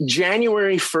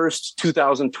 January 1st,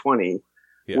 2020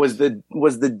 was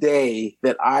the day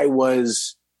that I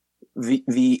was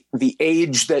the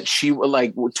age that she,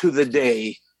 like, to the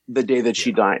day that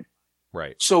she died.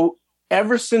 Right. So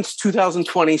ever since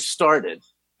 2020 started,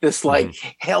 this like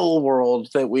hell world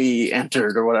that we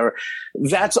entered or whatever,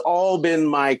 that's all been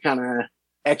my kind of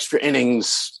extra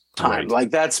innings time. Right.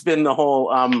 Like that's been the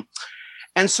whole,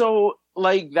 and so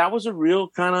like that was a real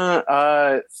kind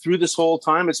of, through this whole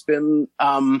time, it's been,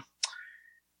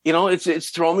 you know,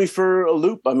 it's thrown me for a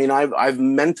loop. I mean, I've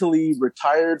mentally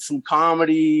retired from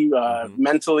comedy,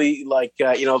 mentally, like,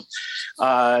 you know,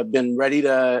 been ready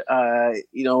to,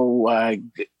 you know,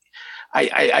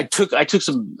 I took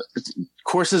some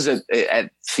courses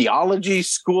at theology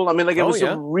school. I mean, like it was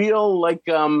a real, like,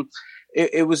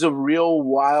 it was a real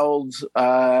wild,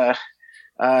 time.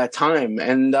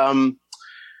 And,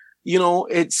 you know,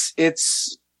 it's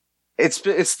this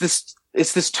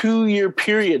 2-year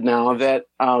period now that,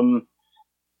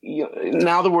 you know,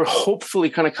 now that we're hopefully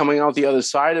kind of coming out the other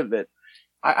side of it,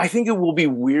 I think it will be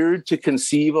weird to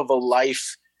conceive of a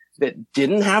life that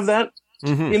didn't have that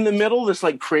in the middle, this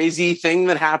like crazy thing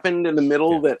that happened in the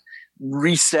middle that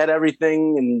reset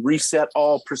everything and reset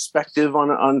all perspective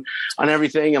on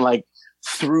everything. And like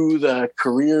threw the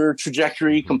career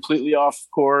trajectory completely off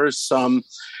course.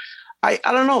 I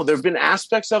don't know. There've been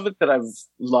aspects of it that I've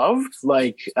loved,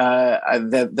 like,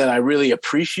 that I really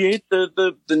appreciate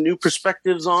the new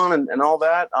perspectives on and all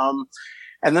that.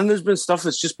 And then there's been stuff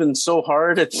that's just been so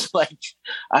hard. It's like,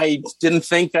 I didn't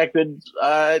think I could,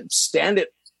 stand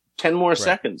it 10 more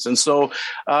seconds. And so,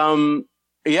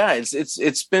 yeah,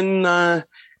 it's been,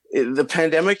 the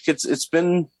pandemic, it's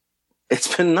been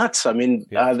nuts. I mean,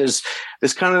 there's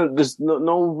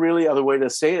no really other way to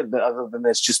say it other than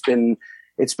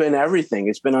it's been everything.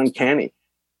 It's been uncanny.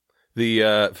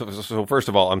 So first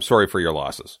of all, I'm sorry for your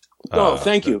losses. Oh,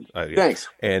 thank you. Thanks.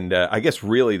 And I guess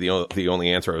really the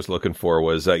only answer I was looking for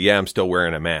was, I'm still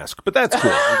wearing a mask, but that's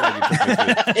cool. I'm glad you took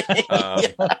me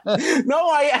through. No,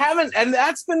 I haven't. And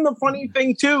that's been the funny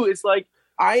thing too. It's like,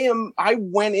 I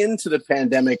went into the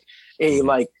pandemic a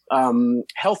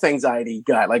health anxiety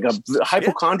guy, like a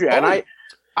hypochondriac. And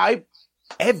I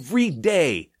every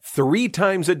day, 3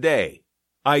 times a day,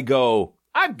 I go,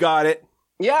 I've got it.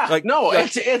 Yeah, like, no,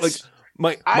 it's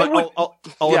like I'll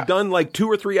have done like 2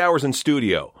 or 3 hours in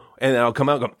studio, and then I'll come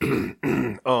out and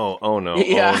go, oh no,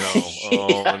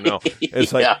 oh no.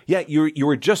 It's like, you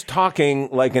were just talking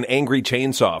like an angry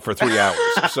chainsaw for 3 hours,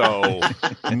 so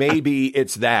maybe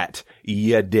it's that,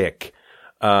 you dick.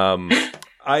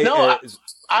 I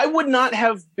would not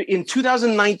have in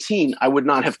 2019. I would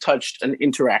not have touched an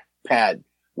Interact pad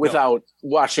without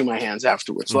washing my hands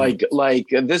afterwards.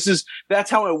 That's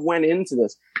how I went into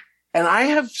this. And I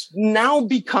have now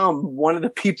become one of the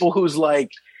people who's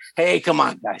like, hey, come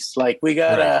on, guys. Like, we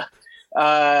gotta,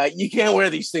 you can't wear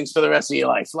these things for the rest of your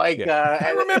life. Like,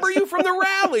 I remember you from the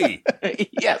rally.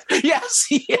 Yes.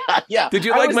 Yeah. Did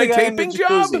you like my taping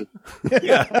job?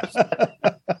 Yeah.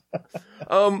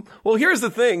 Well, here's the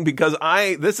thing, because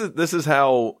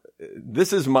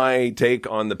this is my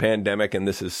take on the pandemic, and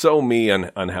this is so me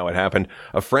on how it happened.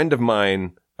 A friend of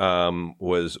mine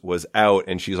was out,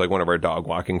 and she's like one of our dog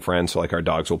walking friends, so like our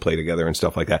dogs will play together and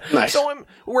stuff like that. Nice. So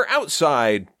we're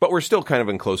outside, but we're still kind of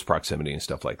in close proximity and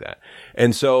stuff like that.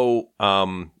 And so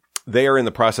they are in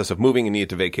the process of moving and need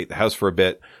to vacate the house for a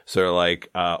bit. So they're like,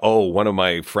 one of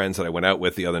my friends that I went out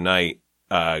with the other night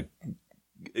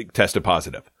tested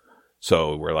positive.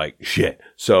 So we're like, shit.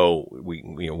 So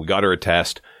we got her a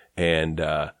test. And,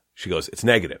 she goes, it's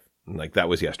negative. And like, that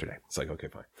was yesterday. It's like, okay,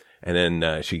 fine. And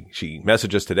then, she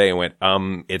messaged us today and went,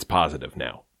 it's positive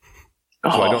now. So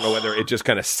I don't know whether it just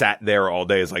kind of sat there all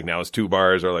day. It's like, now it's 2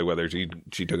 bars, or like whether she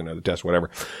took another test,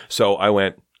 whatever. So I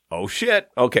went, oh shit.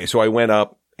 Okay. So I went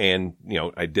up and,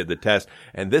 I did the test,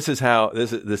 and this is how,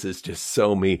 this is just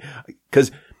so me.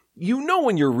 'Cause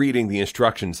when you're reading the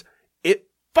instructions, it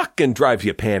fucking drives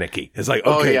you panicky. It's like,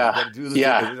 okay, gotta do this.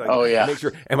 Like, make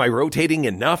sure, am I rotating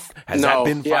enough? Has that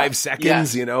been 5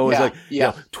 seconds? It's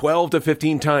like, 12 to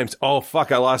 15 times. Oh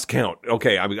fuck, I lost count.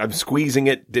 Okay, I'm squeezing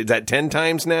it. Is that 10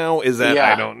 times now? Is that,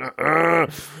 I don't know.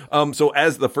 So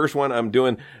as the first one I'm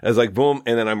doing, as like boom,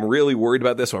 and then I'm really worried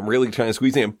about this, so I'm really trying to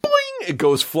squeeze it, and boing, it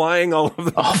goes flying all over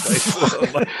the place. So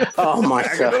like, oh my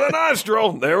God. To the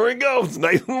nostril. There we go. It's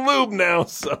nice and lubed now.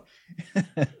 So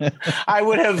I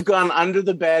would have gone under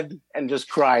the bed and just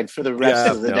cried for the rest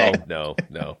of the day. No.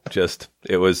 Just,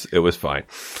 it was fine.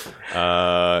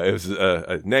 It was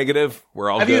negative. We're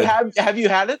all good. Have you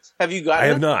had it? Have you gotten it? I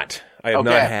have not. I have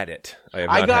not had it.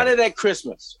 I got it at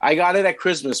Christmas. I got it at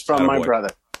Christmas from my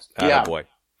brother. Boy.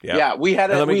 Yeah. We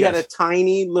had a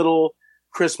tiny little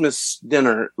Christmas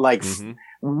dinner, like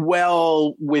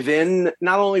well within,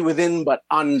 not only within, but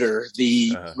under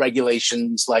the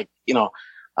regulations, like, you know,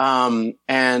 and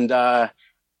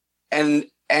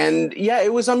yeah,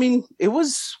 it was, I mean, it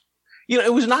was, you know,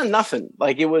 it was not nothing.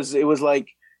 Like it was like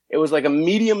a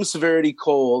medium severity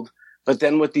cold, but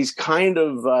then with these kind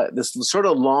of, this sort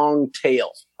of long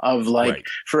tail of like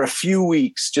for a few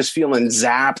weeks, just feeling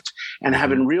zapped and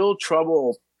having real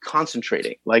trouble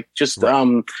concentrating, like just,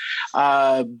 but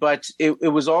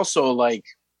it was also like,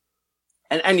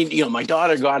 and, you know, my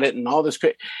daughter got it and all this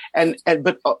great.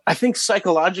 But I think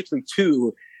psychologically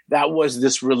too, that was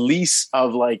this release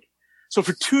of like, so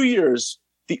for 2 years,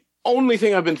 the only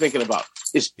thing I've been thinking about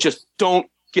is just don't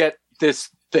get this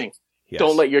thing. Yes.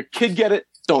 Don't let your kid get it.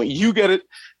 Don't you get it.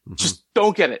 Just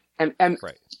don't get it. And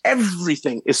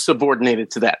everything is subordinated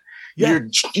to that. Yeah.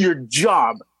 Your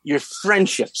job, your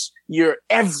friendships, your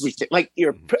everything, like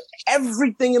your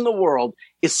everything in the world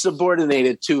is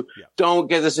subordinated to don't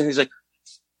get this. And he's like,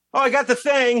 oh, I got the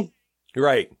thing.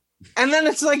 Right. And then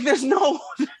it's like, there's no,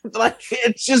 like,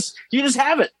 it's just, you just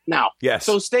have it now. Yes.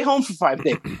 So stay home for 5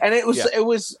 days. And it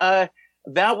was,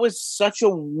 that was such a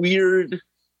weird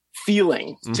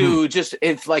feeling to just,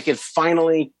 it's like it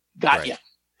finally got you.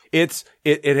 It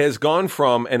has gone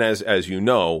from, and as you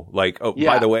know, like,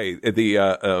 by the way,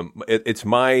 it's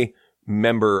my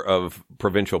member of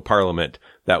provincial parliament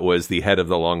that was the head of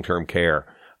the long-term care.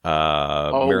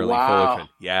 Marilyn Fullerton.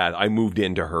 Yeah, I moved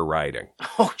into her riding.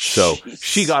 Oh, so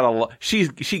she got she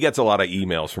gets a lot of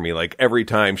emails from me. Like every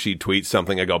time she tweets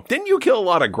something, I go, "Didn't you kill a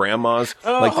lot of grandmas?"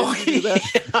 Like, didn't you do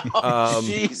that?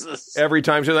 Jesus! Every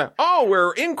time she's like, "Oh,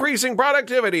 we're increasing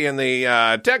productivity in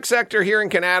the tech sector here in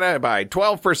Canada by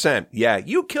 12%." Yeah,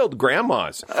 you killed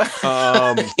grandmas.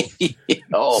 Fuck.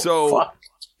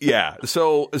 Yeah.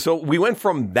 So we went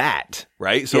from that,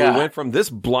 right? So we went from this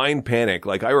blind panic.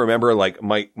 Like I remember like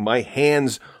my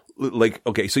hands, like,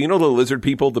 okay. So you know, the lizard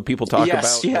people, the people talk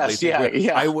about? Yes.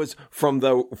 Yeah. I was from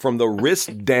the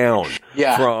wrist down,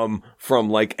 from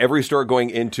like every store going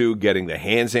into, getting the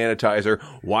hand sanitizer,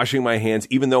 washing my hands,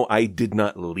 even though I did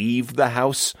not leave the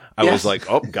house. I was like,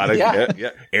 oh,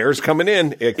 gotta, air's coming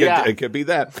in. It could be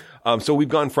that. So we've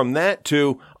gone from that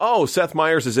to, oh, Seth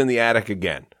Meyers is in the attic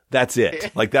again. That's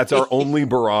it. Like that's our only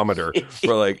barometer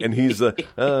for like, and he's I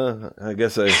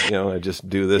guess I just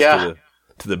do this to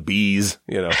the bees,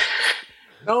 you know.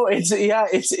 No,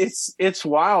 it's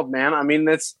wild, man. I mean,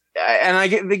 and I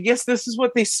guess this is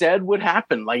what they said would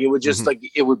happen. Like it would just like,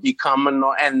 it would become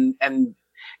and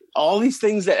all these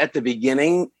things that at the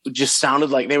beginning just sounded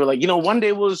like they were like, you know, one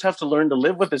day we'll just have to learn to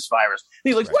live with this virus. And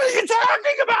he's like, what are you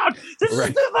talking about? This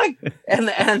is like,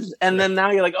 and then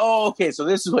now you're like, oh, okay, so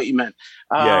this is what you meant.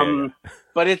 But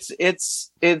it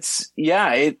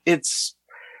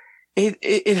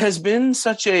has been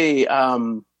such a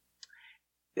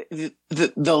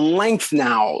the length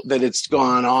now that it's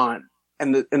gone on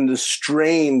and the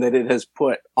strain that it has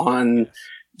put on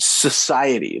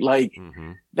society. Like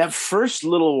that first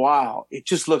little while, it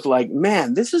just looked like,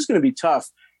 man, this is going to be tough,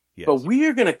 but we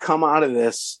are going to come out of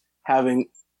this having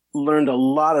learned a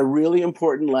lot of really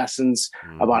important lessons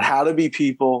about how to be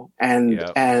people.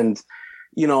 And,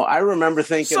 you know, I remember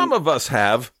thinking some of us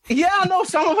have,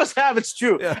 some of us have, it's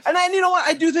true. Yeah. And then, you know what,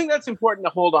 I do think that's important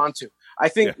to hold on to. I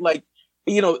think like,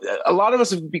 you know, a lot of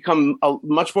us have become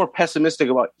much more pessimistic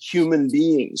about human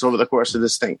beings over the course of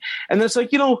this thing. And it's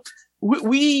like, you know,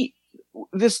 we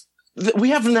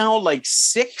have now like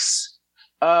 6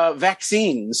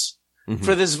 vaccines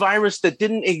for this virus that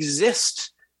didn't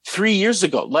exist 3 years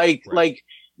ago. Like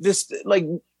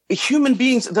human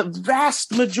beings, the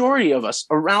vast majority of us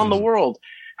around the world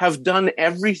have done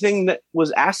everything that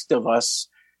was asked of us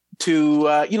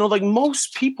to, you know, like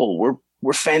most people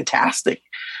were fantastic.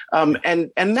 And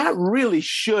that really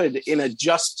should, in a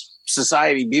just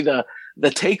society, be the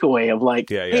takeaway of like,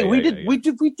 hey, we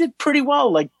did pretty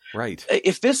well. Like,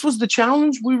 if this was the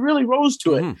challenge, we really rose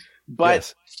to it.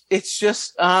 But it's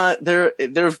just there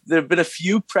have been a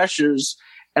few pressures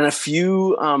and a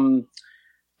few, and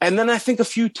then I think a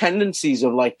few tendencies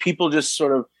of like people just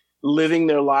sort of living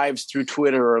their lives through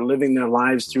Twitter or living their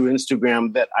lives through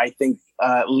Instagram that I think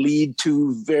lead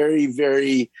to very,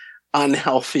 very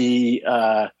unhealthy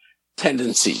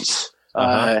tendencies.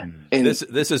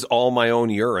 This is all my own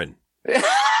urine.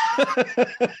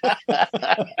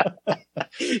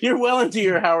 You're well into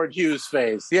your Howard Hughes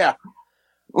phase. Yeah.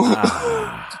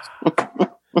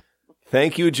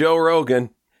 Thank you, Joe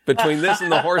Rogan. Between this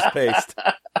and the horse paste.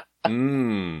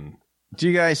 Do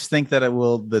you guys think that it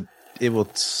will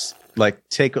like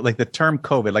take like the term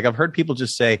COVID? Like I've heard people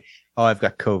just say, "Oh, I've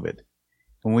got COVID."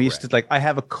 When we used to like, I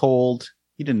have a cold.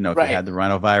 You didn't know if you had the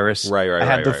rhinovirus. Right. I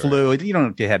had the flu. You don't know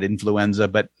if you had influenza,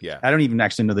 but I don't even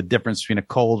actually know the difference between a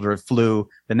cold or a flu.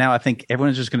 But now I think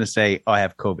everyone's just going to say, "Oh, I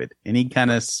have COVID." Any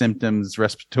kind of symptoms,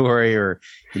 respiratory or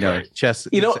chest.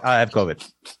 I have COVID.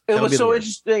 It was so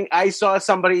interesting. I saw I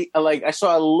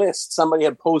saw a list somebody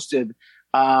had posted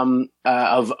of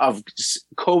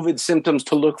COVID symptoms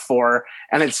to look for,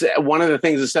 and it's one of the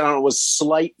things that said on it was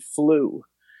slight flu.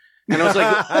 And I was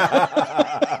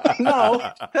like,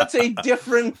 no, that's a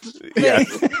different thing.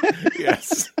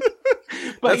 Yes.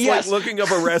 But that's like looking up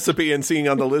a recipe and seeing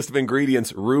on the list of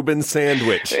ingredients, Reuben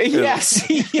sandwich. Yes.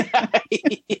 Yeah.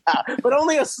 But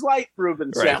only a slight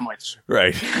Reuben sandwich.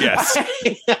 Right. Yes.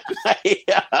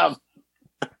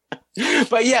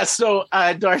 But yes, so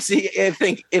Darcy, I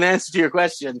think in answer to your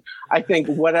question, I think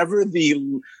whatever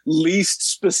the least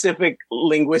specific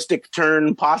linguistic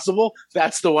turn possible,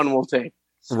 that's the one we'll take.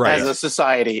 As a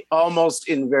society, almost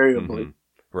invariably.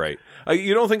 Mm-hmm. Right.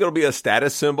 You don't think it'll be a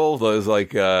status symbol? Those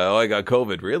like, I got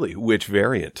COVID. Really? Which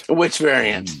variant? Which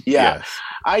variant? Yeah. Yes.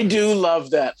 I do love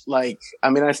that. Like,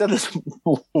 I mean, I said this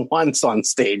once on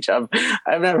stage. I've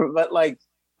never, but like,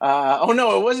 oh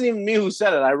no, it wasn't even me who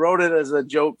said it. I wrote it as a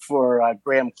joke for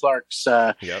Graham Clark's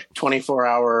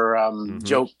 24-hour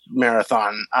joke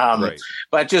marathon.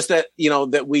 But just that,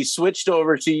 that we switched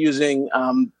over to using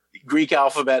Greek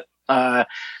alphabet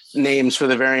names for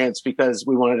the variants because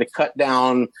we wanted to cut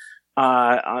down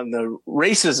on the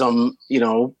racism,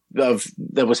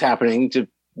 that was happening to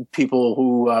people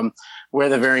who where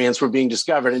the variants were being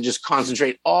discovered, and just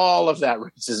concentrate all of that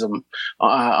racism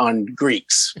on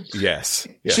Greeks. Yes.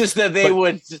 Just that they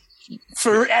would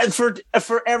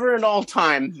forever and all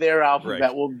time, their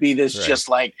alphabet will be this just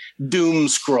like doom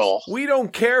scroll. We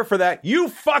don't care for that. You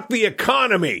fuck the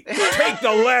economy. Take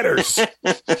the letters.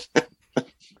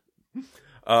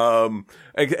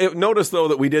 Notice though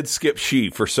that we did skip she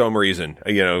for some reason.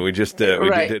 We just we did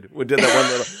that one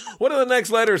little. What are the next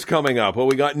letters coming up? Well,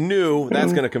 we got new.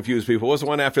 That's going to confuse people. What's the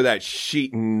one after that? She.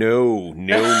 No.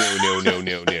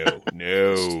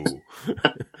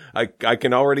 I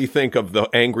can already think of the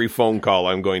angry phone call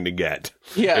I'm going to get.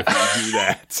 Yeah. If you do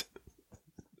that.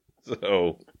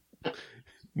 So.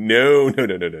 No.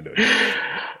 And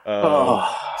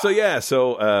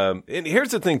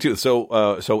here's the thing too.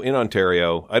 So in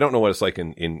Ontario, I don't know what it's like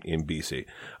in BC.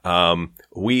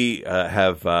 We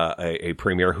have a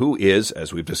premier who is,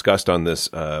 as we've discussed on this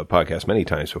podcast many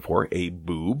times before, a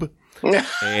boob,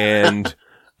 and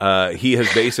he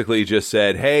has basically just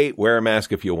said, "Hey, wear a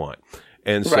mask if you want."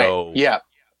 And so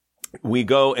we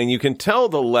go, and you can tell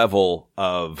the level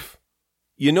of.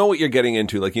 You know what you're getting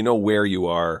into, like, where you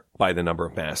are by the number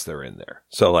of masks that are in there.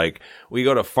 So, like, we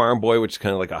go to Farm Boy, which is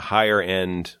kind of like a higher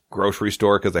end grocery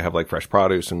store because they have, like, fresh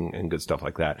produce and good stuff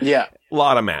like that. Yeah. A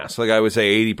lot of masks. Like, I would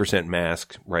say 80%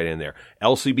 mask right in there.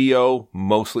 LCBO,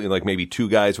 mostly, like, maybe 2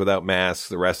 guys without masks.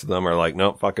 The rest of them are like,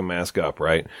 nope, fucking mask up,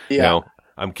 right? Yeah.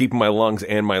 I'm keeping my lungs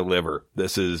and my liver.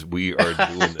 We are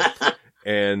doing this.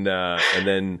 And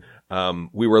then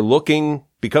we were looking,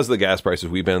 because of the gas prices,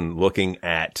 we've been looking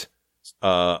at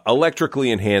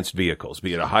electrically enhanced vehicles,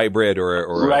 be it a hybrid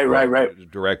or a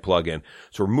direct plug-in.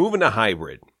 So we're moving to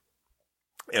hybrid.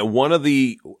 And one of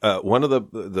the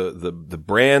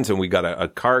brands, and we got a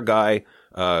car guy,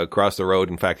 across the road.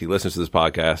 In fact, he listens to this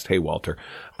podcast. Hey, Walter,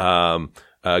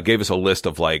 gave us a list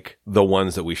of like the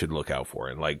ones that we should look out for.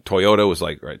 And like Toyota was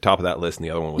like right top of that list. And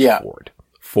the other one was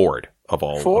Ford. Of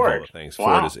all the things.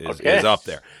 Wow. Ford is up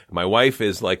there. My wife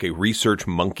is like a research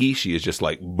monkey. She is just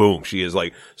like, boom. She is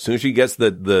like, as soon as she gets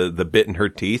the bit in her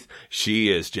teeth,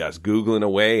 she is just Googling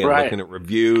away and looking at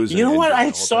reviews. You know what?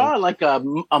 I saw like a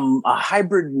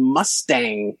hybrid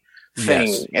Mustang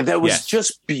thing and that was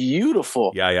just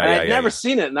beautiful. Yeah. I'd never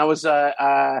seen it. And I was,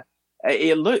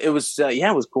 it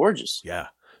was gorgeous. Yeah.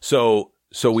 So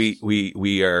we're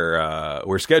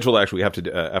scheduled. Actually, we have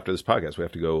to after this podcast, we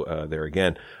have to go there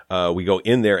again. We go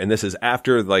in there, and this is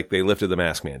after like they lifted the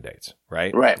mask mandates,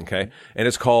 right? Right. Okay. And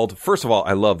it's called. First of all,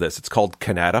 I love this. It's called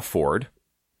Canada Ford,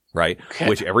 right? Okay.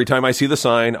 Which every time I see the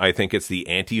sign, I think it's the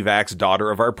anti-vax daughter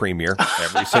of our premier.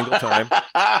 Every single time.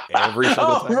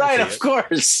 Right. Of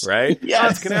course. Right. Yes. Oh,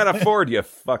 it's Canada Ford. You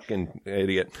fucking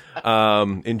idiot.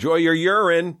 Enjoy your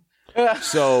urine.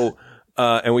 So.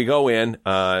 And we go in,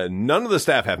 none of the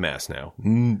staff have masks now.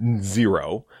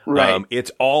 Zero. Right.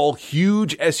 It's all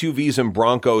huge SUVs and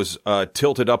Broncos,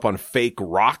 tilted up on fake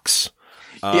rocks.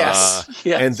 Yes.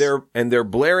 And they're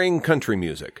blaring country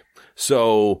music.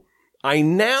 So I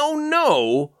now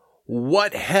know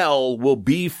what hell will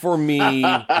be for me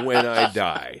when I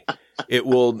die. It's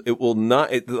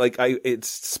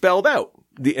spelled out.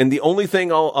 the only thing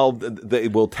they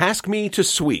will task me to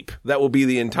sweep. That will be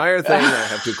the entire thing. I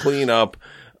have to clean up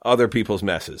other people's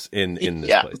messes in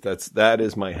this place. That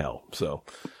is my hell. So,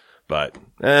 but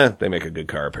they make a good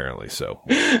car apparently. So,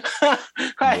 I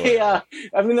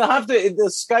mean,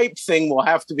 the Skype thing will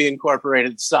have to be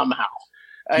incorporated somehow.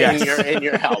 In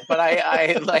your help, but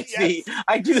I like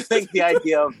I do think the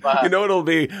idea of it'll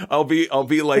be I'll be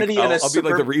like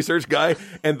the research guy,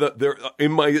 and there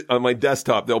on my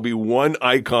desktop there'll be one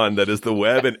icon that is the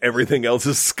web and everything else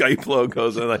is Skype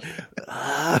logos, and I'm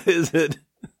like, is it?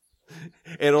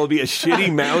 And it'll be a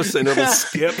shitty mouse and it'll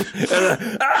skip.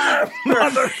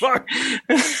 Motherfucker!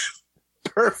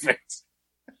 Perfect.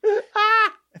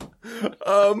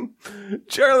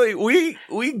 Charlie, we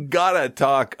gotta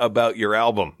talk about your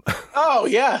album. Oh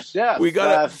yeah. we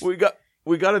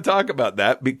gotta talk about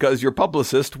that because your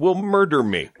publicist will murder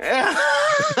me.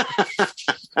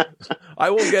 I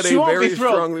will get a very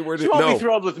strongly worded. She won't be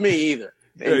thrilled with me either.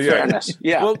 In fairness.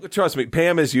 Yeah. Well, trust me,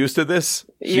 Pam is used to this.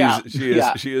 She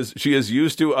is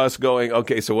used to us going,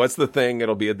 okay, so what's the thing?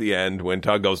 It'll be at the end when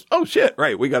Todd goes, oh shit,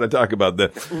 right, we got to talk about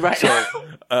this. Right.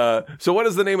 So what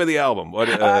is the name of the album?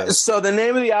 So the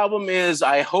name of the album is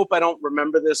I Hope I Don't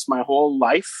Remember This My Whole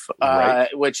Life,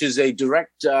 which is a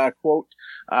direct quote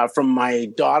from my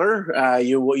daughter.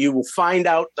 You will find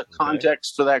out the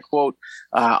context for that quote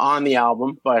on the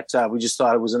album, but we just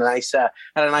thought it was had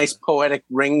a nice poetic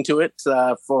ring to it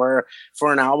for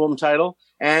an album title.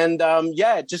 And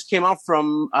it just came out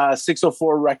from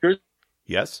 604 Records.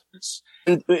 Yes.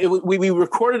 And we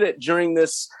recorded it during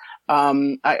this.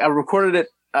 I recorded it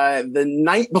the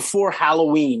night before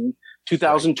Halloween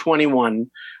 2021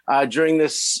 during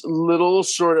this little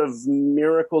sort of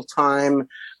miracle time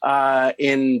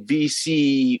in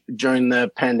BC during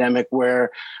the pandemic, where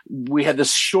we had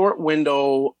this short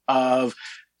window of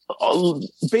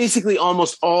basically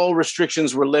almost all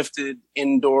restrictions were lifted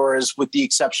indoors with the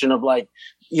exception of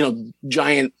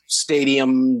giant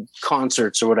stadium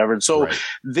concerts or whatever. And so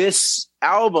this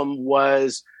album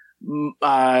was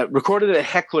recorded at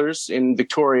Heckler's in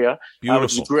Victoria. Beautiful.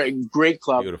 Which is great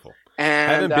club. Beautiful.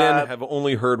 And have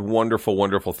only heard wonderful,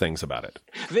 wonderful things about it.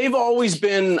 They've always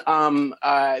been,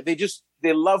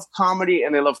 they love comedy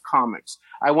and they love comics.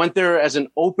 I went there as an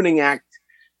opening act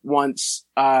once.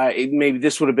 Maybe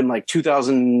this would have been like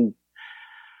 2009,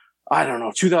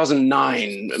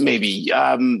 maybe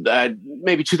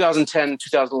 2010,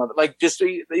 2011, like just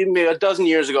a dozen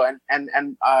years ago.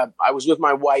 And I was with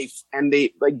my wife and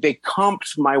they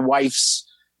comped my wife's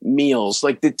meals,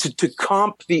 to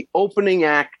comp the opening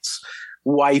act's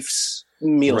wife's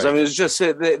meals. Right. I mean, it's just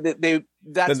that's then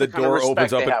the door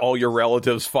opens up and all your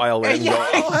relatives file in. Exactly.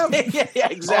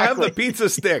 I'll have the pizza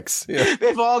sticks. Yeah.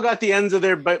 They've all got the ends of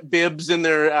their bibs in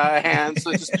their hands.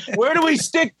 So where do we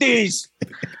stick these?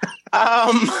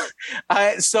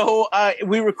 So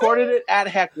we recorded it at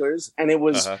Heckler's, and it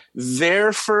was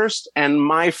their first and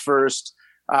my first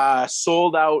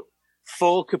sold out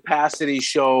full capacity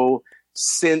show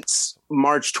since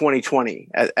March 2020.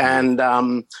 And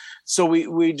so it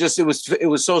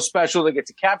was so special to get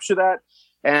to capture that.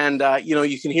 And,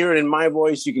 you can hear it in my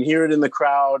voice. You can hear it in the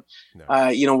crowd.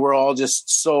 No. We're all just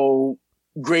so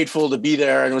grateful to be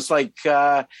there. And it was like,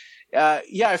 I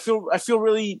feel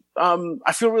really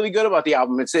good about the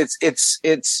album. It's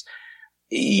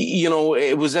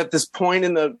it was at this point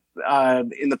in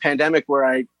the pandemic where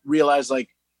I realized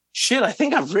shit, I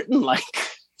think I've written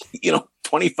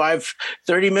 25,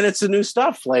 30 minutes of new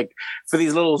stuff, for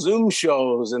these little Zoom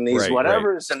shows and these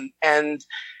whatevers. Right. And,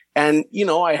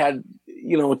 I had,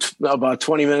 about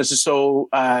 20 minutes or so,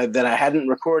 that I hadn't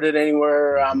recorded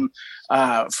anywhere,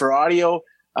 for audio,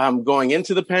 going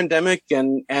into the pandemic.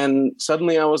 And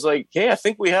suddenly I was like, hey, I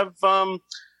think we got,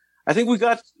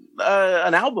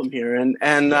 an album here.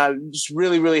 And just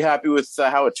really, really happy with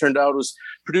how it turned out. It was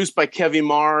produced by Kevin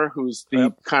Marr, who's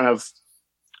the kind of,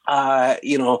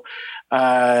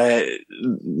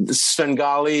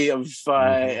 Svengali of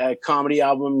comedy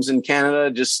albums in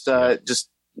Canada, just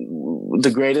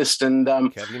the greatest. And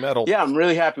heavy metal. Yeah, I'm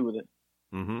really happy with it.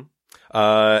 Mm-hmm.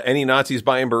 Any Nazis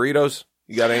buying burritos?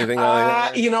 You got anything on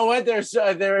that? You know what? There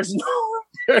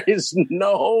is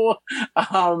no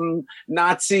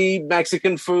Nazi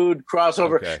Mexican food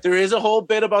crossover. Okay. There is a whole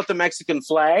bit about the Mexican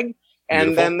flag.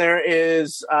 And then there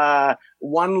is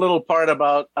one little part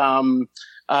about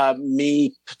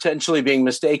me potentially being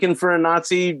mistaken for a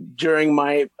Nazi during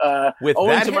my with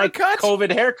that my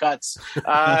COVID haircuts,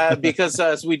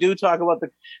 because we do talk about the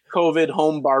COVID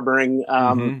home barbering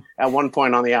at one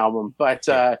point on the album. But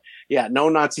no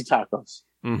Nazi tacos.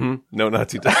 Mm-hmm. No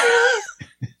Nazi tacos.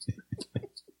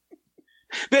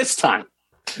 This time.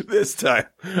 This time,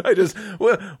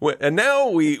 and now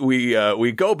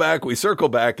we go back, we circle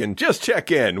back, and just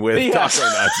check in with Taco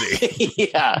Nazi.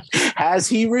 Yeah, has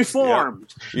he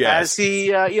reformed? Yeah. Has he?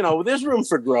 There's room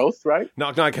for growth, right?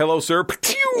 Knock knock. Hello, sir.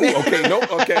 Okay,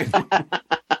 nope. Okay.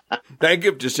 Thank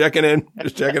you. Just checking in.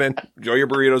 Enjoy your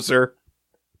burrito, sir.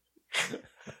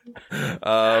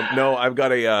 No, I've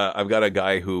got a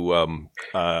guy who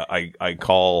I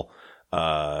call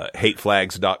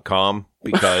hateflags.com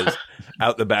because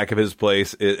out the back of his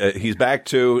place, he's back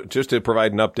to, just to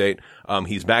provide an update,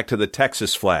 he's back to the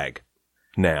Texas flag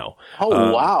now.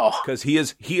 Oh, wow. Because he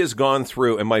has gone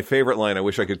through, and my favorite line, I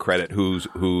wish I could credit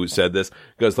who said this,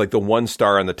 because like the 1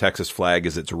 star on the Texas flag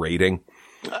is its rating.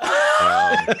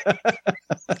 I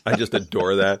just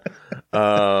adore that.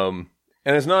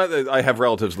 And it's not that I have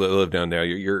relatives that live down there.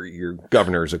 Your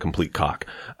governor is a complete cock.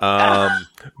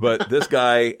 But this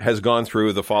guy has gone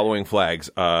through the following flags.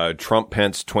 Trump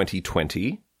Pence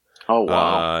 2020. Oh,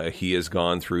 wow. He has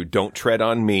gone through Don't Tread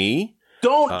on Me.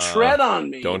 Don't tread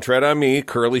on me. Don't tread on me.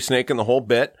 Curly Snake and the whole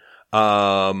bit.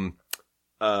 There's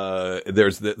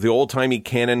the old timey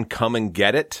canon, Come and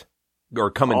Get It.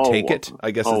 Or Come and Take It, I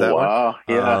guess is that wow. one.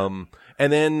 Yeah.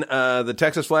 And then the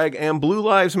Texas flag and Blue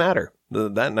Lives Matter.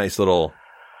 That nice little.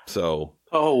 So.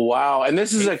 Oh wow! And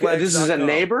this is a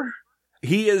neighbor.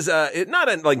 He is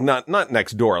not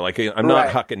next door. Like I'm not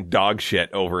hucking dog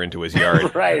shit over into his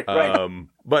yard. Right.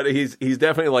 But he's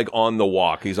definitely like on the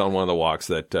walk. He's on one of the walks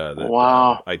that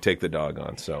wow. I take the dog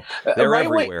on. So they're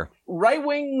everywhere. Right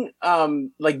wing,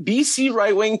 like BC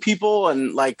right wing people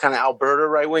and like kind of Alberta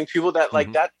right wing people that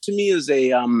like that to me is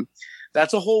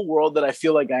that's a whole world that I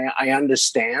feel like I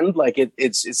understand. Like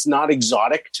it's not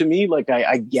exotic to me. Like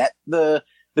I get the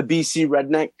BC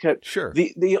redneck. Sure.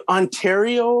 The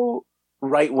Ontario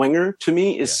right winger to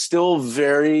me is still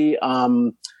very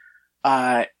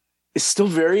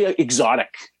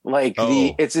exotic. Like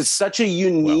it's such a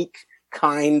unique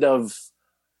kind of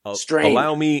strain.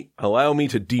 Allow me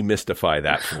to demystify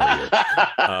that for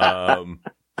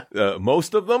you.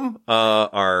 Most of them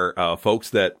are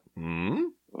folks that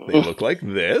they look like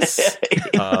this.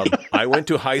 I went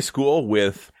to high school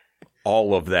with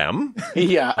all of them.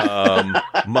 Yeah.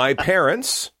 My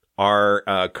parents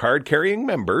are card-carrying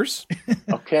members.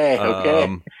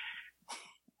 Okay.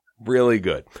 Really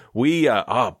good. We,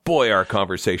 our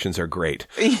conversations are great.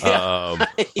 Yeah.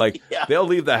 They'll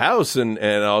leave the house and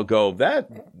I'll go, that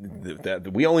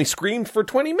we only screamed for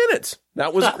 20 minutes.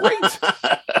 That was great.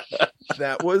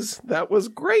 That was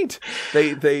great.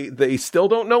 They still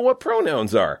don't know what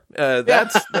pronouns are.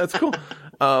 That's cool.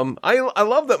 I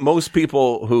love that most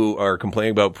people who are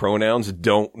complaining about pronouns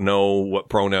don't know what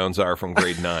pronouns are from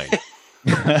grade 9.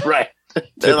 Right.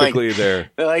 Typically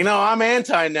they're like, no, I'm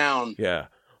anti-noun. Yeah.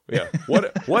 Yeah.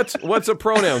 What's a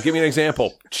pronoun? Give me an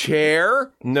example.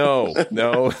 Chair? No,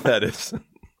 that is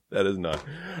not.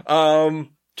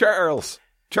 Charles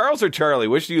or Charlie?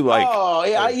 Which do you like? Oh,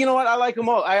 yeah. You know what? I like them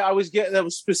all. I was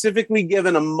specifically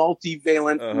given a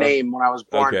multivalent name when I was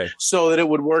born, so that it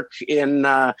would work in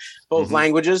both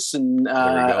languages and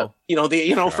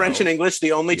French and English,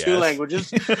 the only two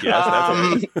languages.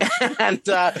 Yes, that's and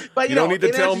but you don't need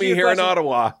to tell me here in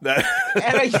Ottawa that.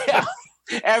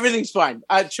 Everything's fine.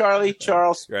 Charlie,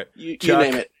 Charles, right. you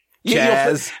name it.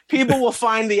 People will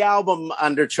find the album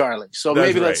under Charlie. So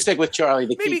maybe let's stick with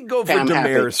Charlie. Maybe go for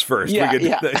Demers first.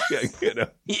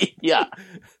 Yeah.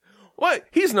 What?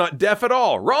 He's not deaf at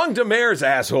all. Wrong Demers,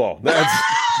 asshole. That's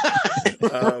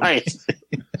right.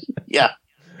 Yeah.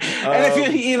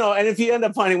 And if you end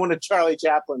up finding one of Charlie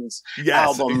Chaplin's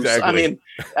albums, exactly. I mean,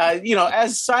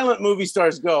 as silent movie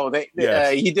stars go,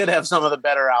 he did have some of the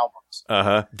better albums.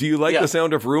 Do you like the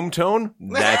sound of room tone?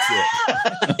 That's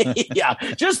it. Yeah.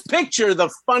 Just picture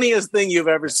the funniest thing you've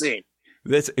ever seen.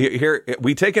 Here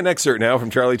we take an excerpt now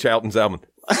from Charlie Chaplin's album.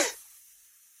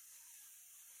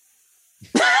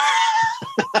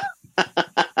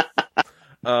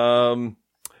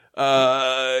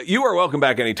 You are welcome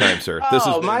back anytime, sir. This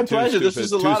is my pleasure. This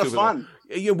was a lot of fun.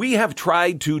 We have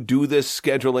tried to do this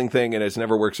scheduling thing and it's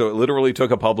never worked. So it literally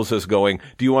took a publicist going,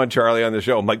 "Do you want Charlie on the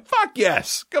show?" I'm like, "Fuck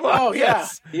yes. Come on." Oh,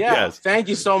 yes. Yeah. Yes. Thank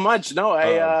you so much. No,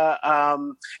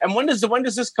 and when does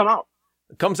this come out?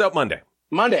 It comes out Monday.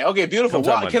 Monday. Okay, beautiful.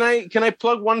 Well, can I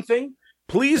plug one thing?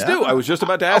 Please do. I was just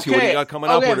about to ask you what you got coming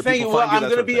up. Where do people find you?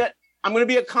 I'm going to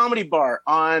be at Comedy Bar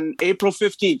on April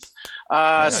 15th.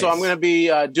 Nice. So I'm going to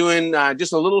be doing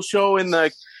just a little show in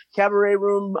the cabaret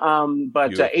room,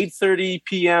 but 8:30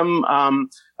 p.m. On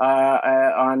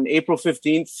April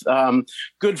 15th.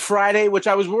 Good Friday, which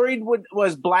I was worried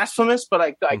was blasphemous, but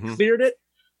I cleared it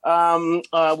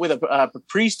with a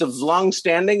priest of long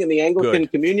standing in the Anglican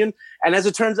Communion. And as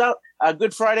it turns out,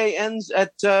 Good Friday ends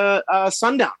at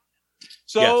sundown.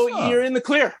 So you're in the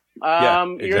clear.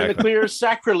 Exactly. You're in the clear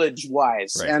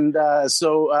sacrilege-wise. Right. And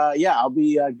I'll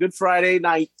be Good Friday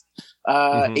night,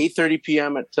 8:30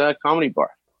 p.m. at Comedy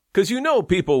Bar. Because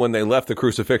people, when they left the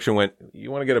crucifixion, went, you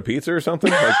want to get a pizza or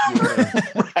something? Like,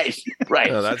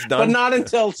 Right. No, that's done. But not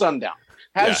until sundown.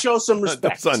 Show some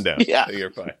respect. Until sundown. Yeah.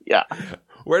 You're fine. Yeah.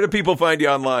 Where do people find you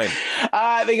online?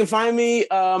 They can find me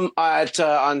on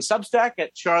Substack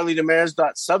at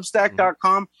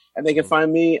charliedemers.substack.com, and they can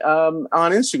find me on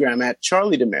Instagram at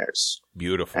charliedemers.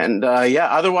 Beautiful. And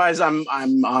otherwise I'm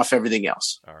off everything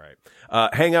else. All right.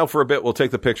 Hang out for a bit. We'll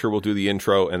take the picture. We'll do the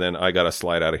intro, and then I got to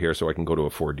slide out of here so I can go to a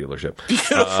Ford dealership.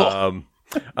 Beautiful.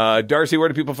 Darcy, where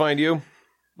do people find you?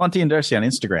 Monty and Darcy on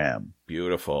Instagram.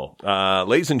 Beautiful.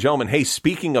 Ladies and gentlemen, hey,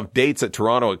 speaking of dates at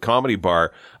Toronto at Comedy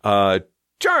Bar,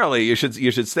 Charlie, you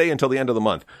should stay until the end of the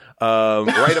month.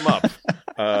 Write them up.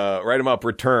 Write them up.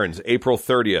 Returns April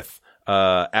 30th.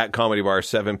 At Comedy Bar,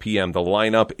 7 p.m. The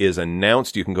lineup is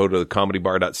announced. You can go to the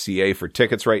comedybar.ca for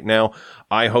tickets right now.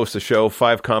 I host a show.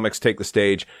 5 comics take the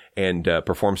stage and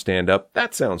perform stand-up.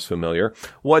 That sounds familiar.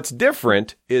 What's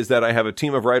different is that I have a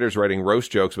team of writers writing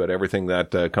roast jokes about everything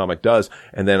that comic does,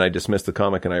 and then I dismiss the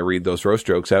comic and I read those roast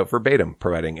jokes out verbatim,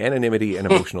 providing anonymity and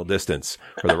emotional distance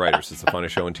for the writers. It's the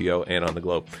funnest show in TO and on the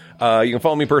globe. You can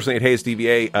follow me personally at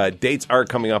HeyIt'sDVA. Dates are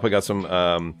coming up. I got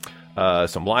some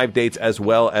live dates as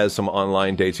well as some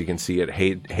online dates you can see at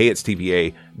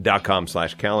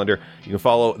heyitstva.com/calendar. You can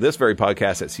follow this very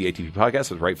podcast at CATV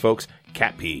Podcast with Right Folks,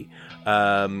 Cat P.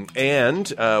 And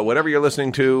whatever you're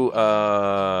listening to,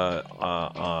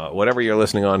 whatever you're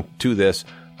listening on to this,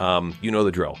 you know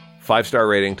the drill. 5-star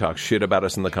rating, talk shit about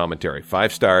us in the commentary.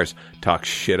 5 stars, talk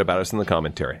shit about us in the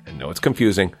commentary. I know it's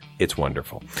confusing. It's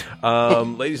wonderful.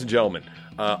 Ladies and gentlemen,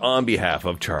 on behalf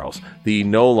of Charles, the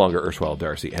no longer erstwhile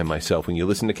Darcy, and myself, when you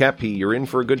listen to Cat P, you're in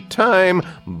for a good time.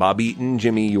 Bob Eaton,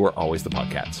 Jimmy, you are always the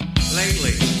Podcats.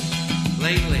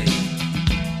 Lately,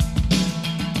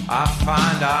 I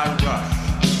find I rush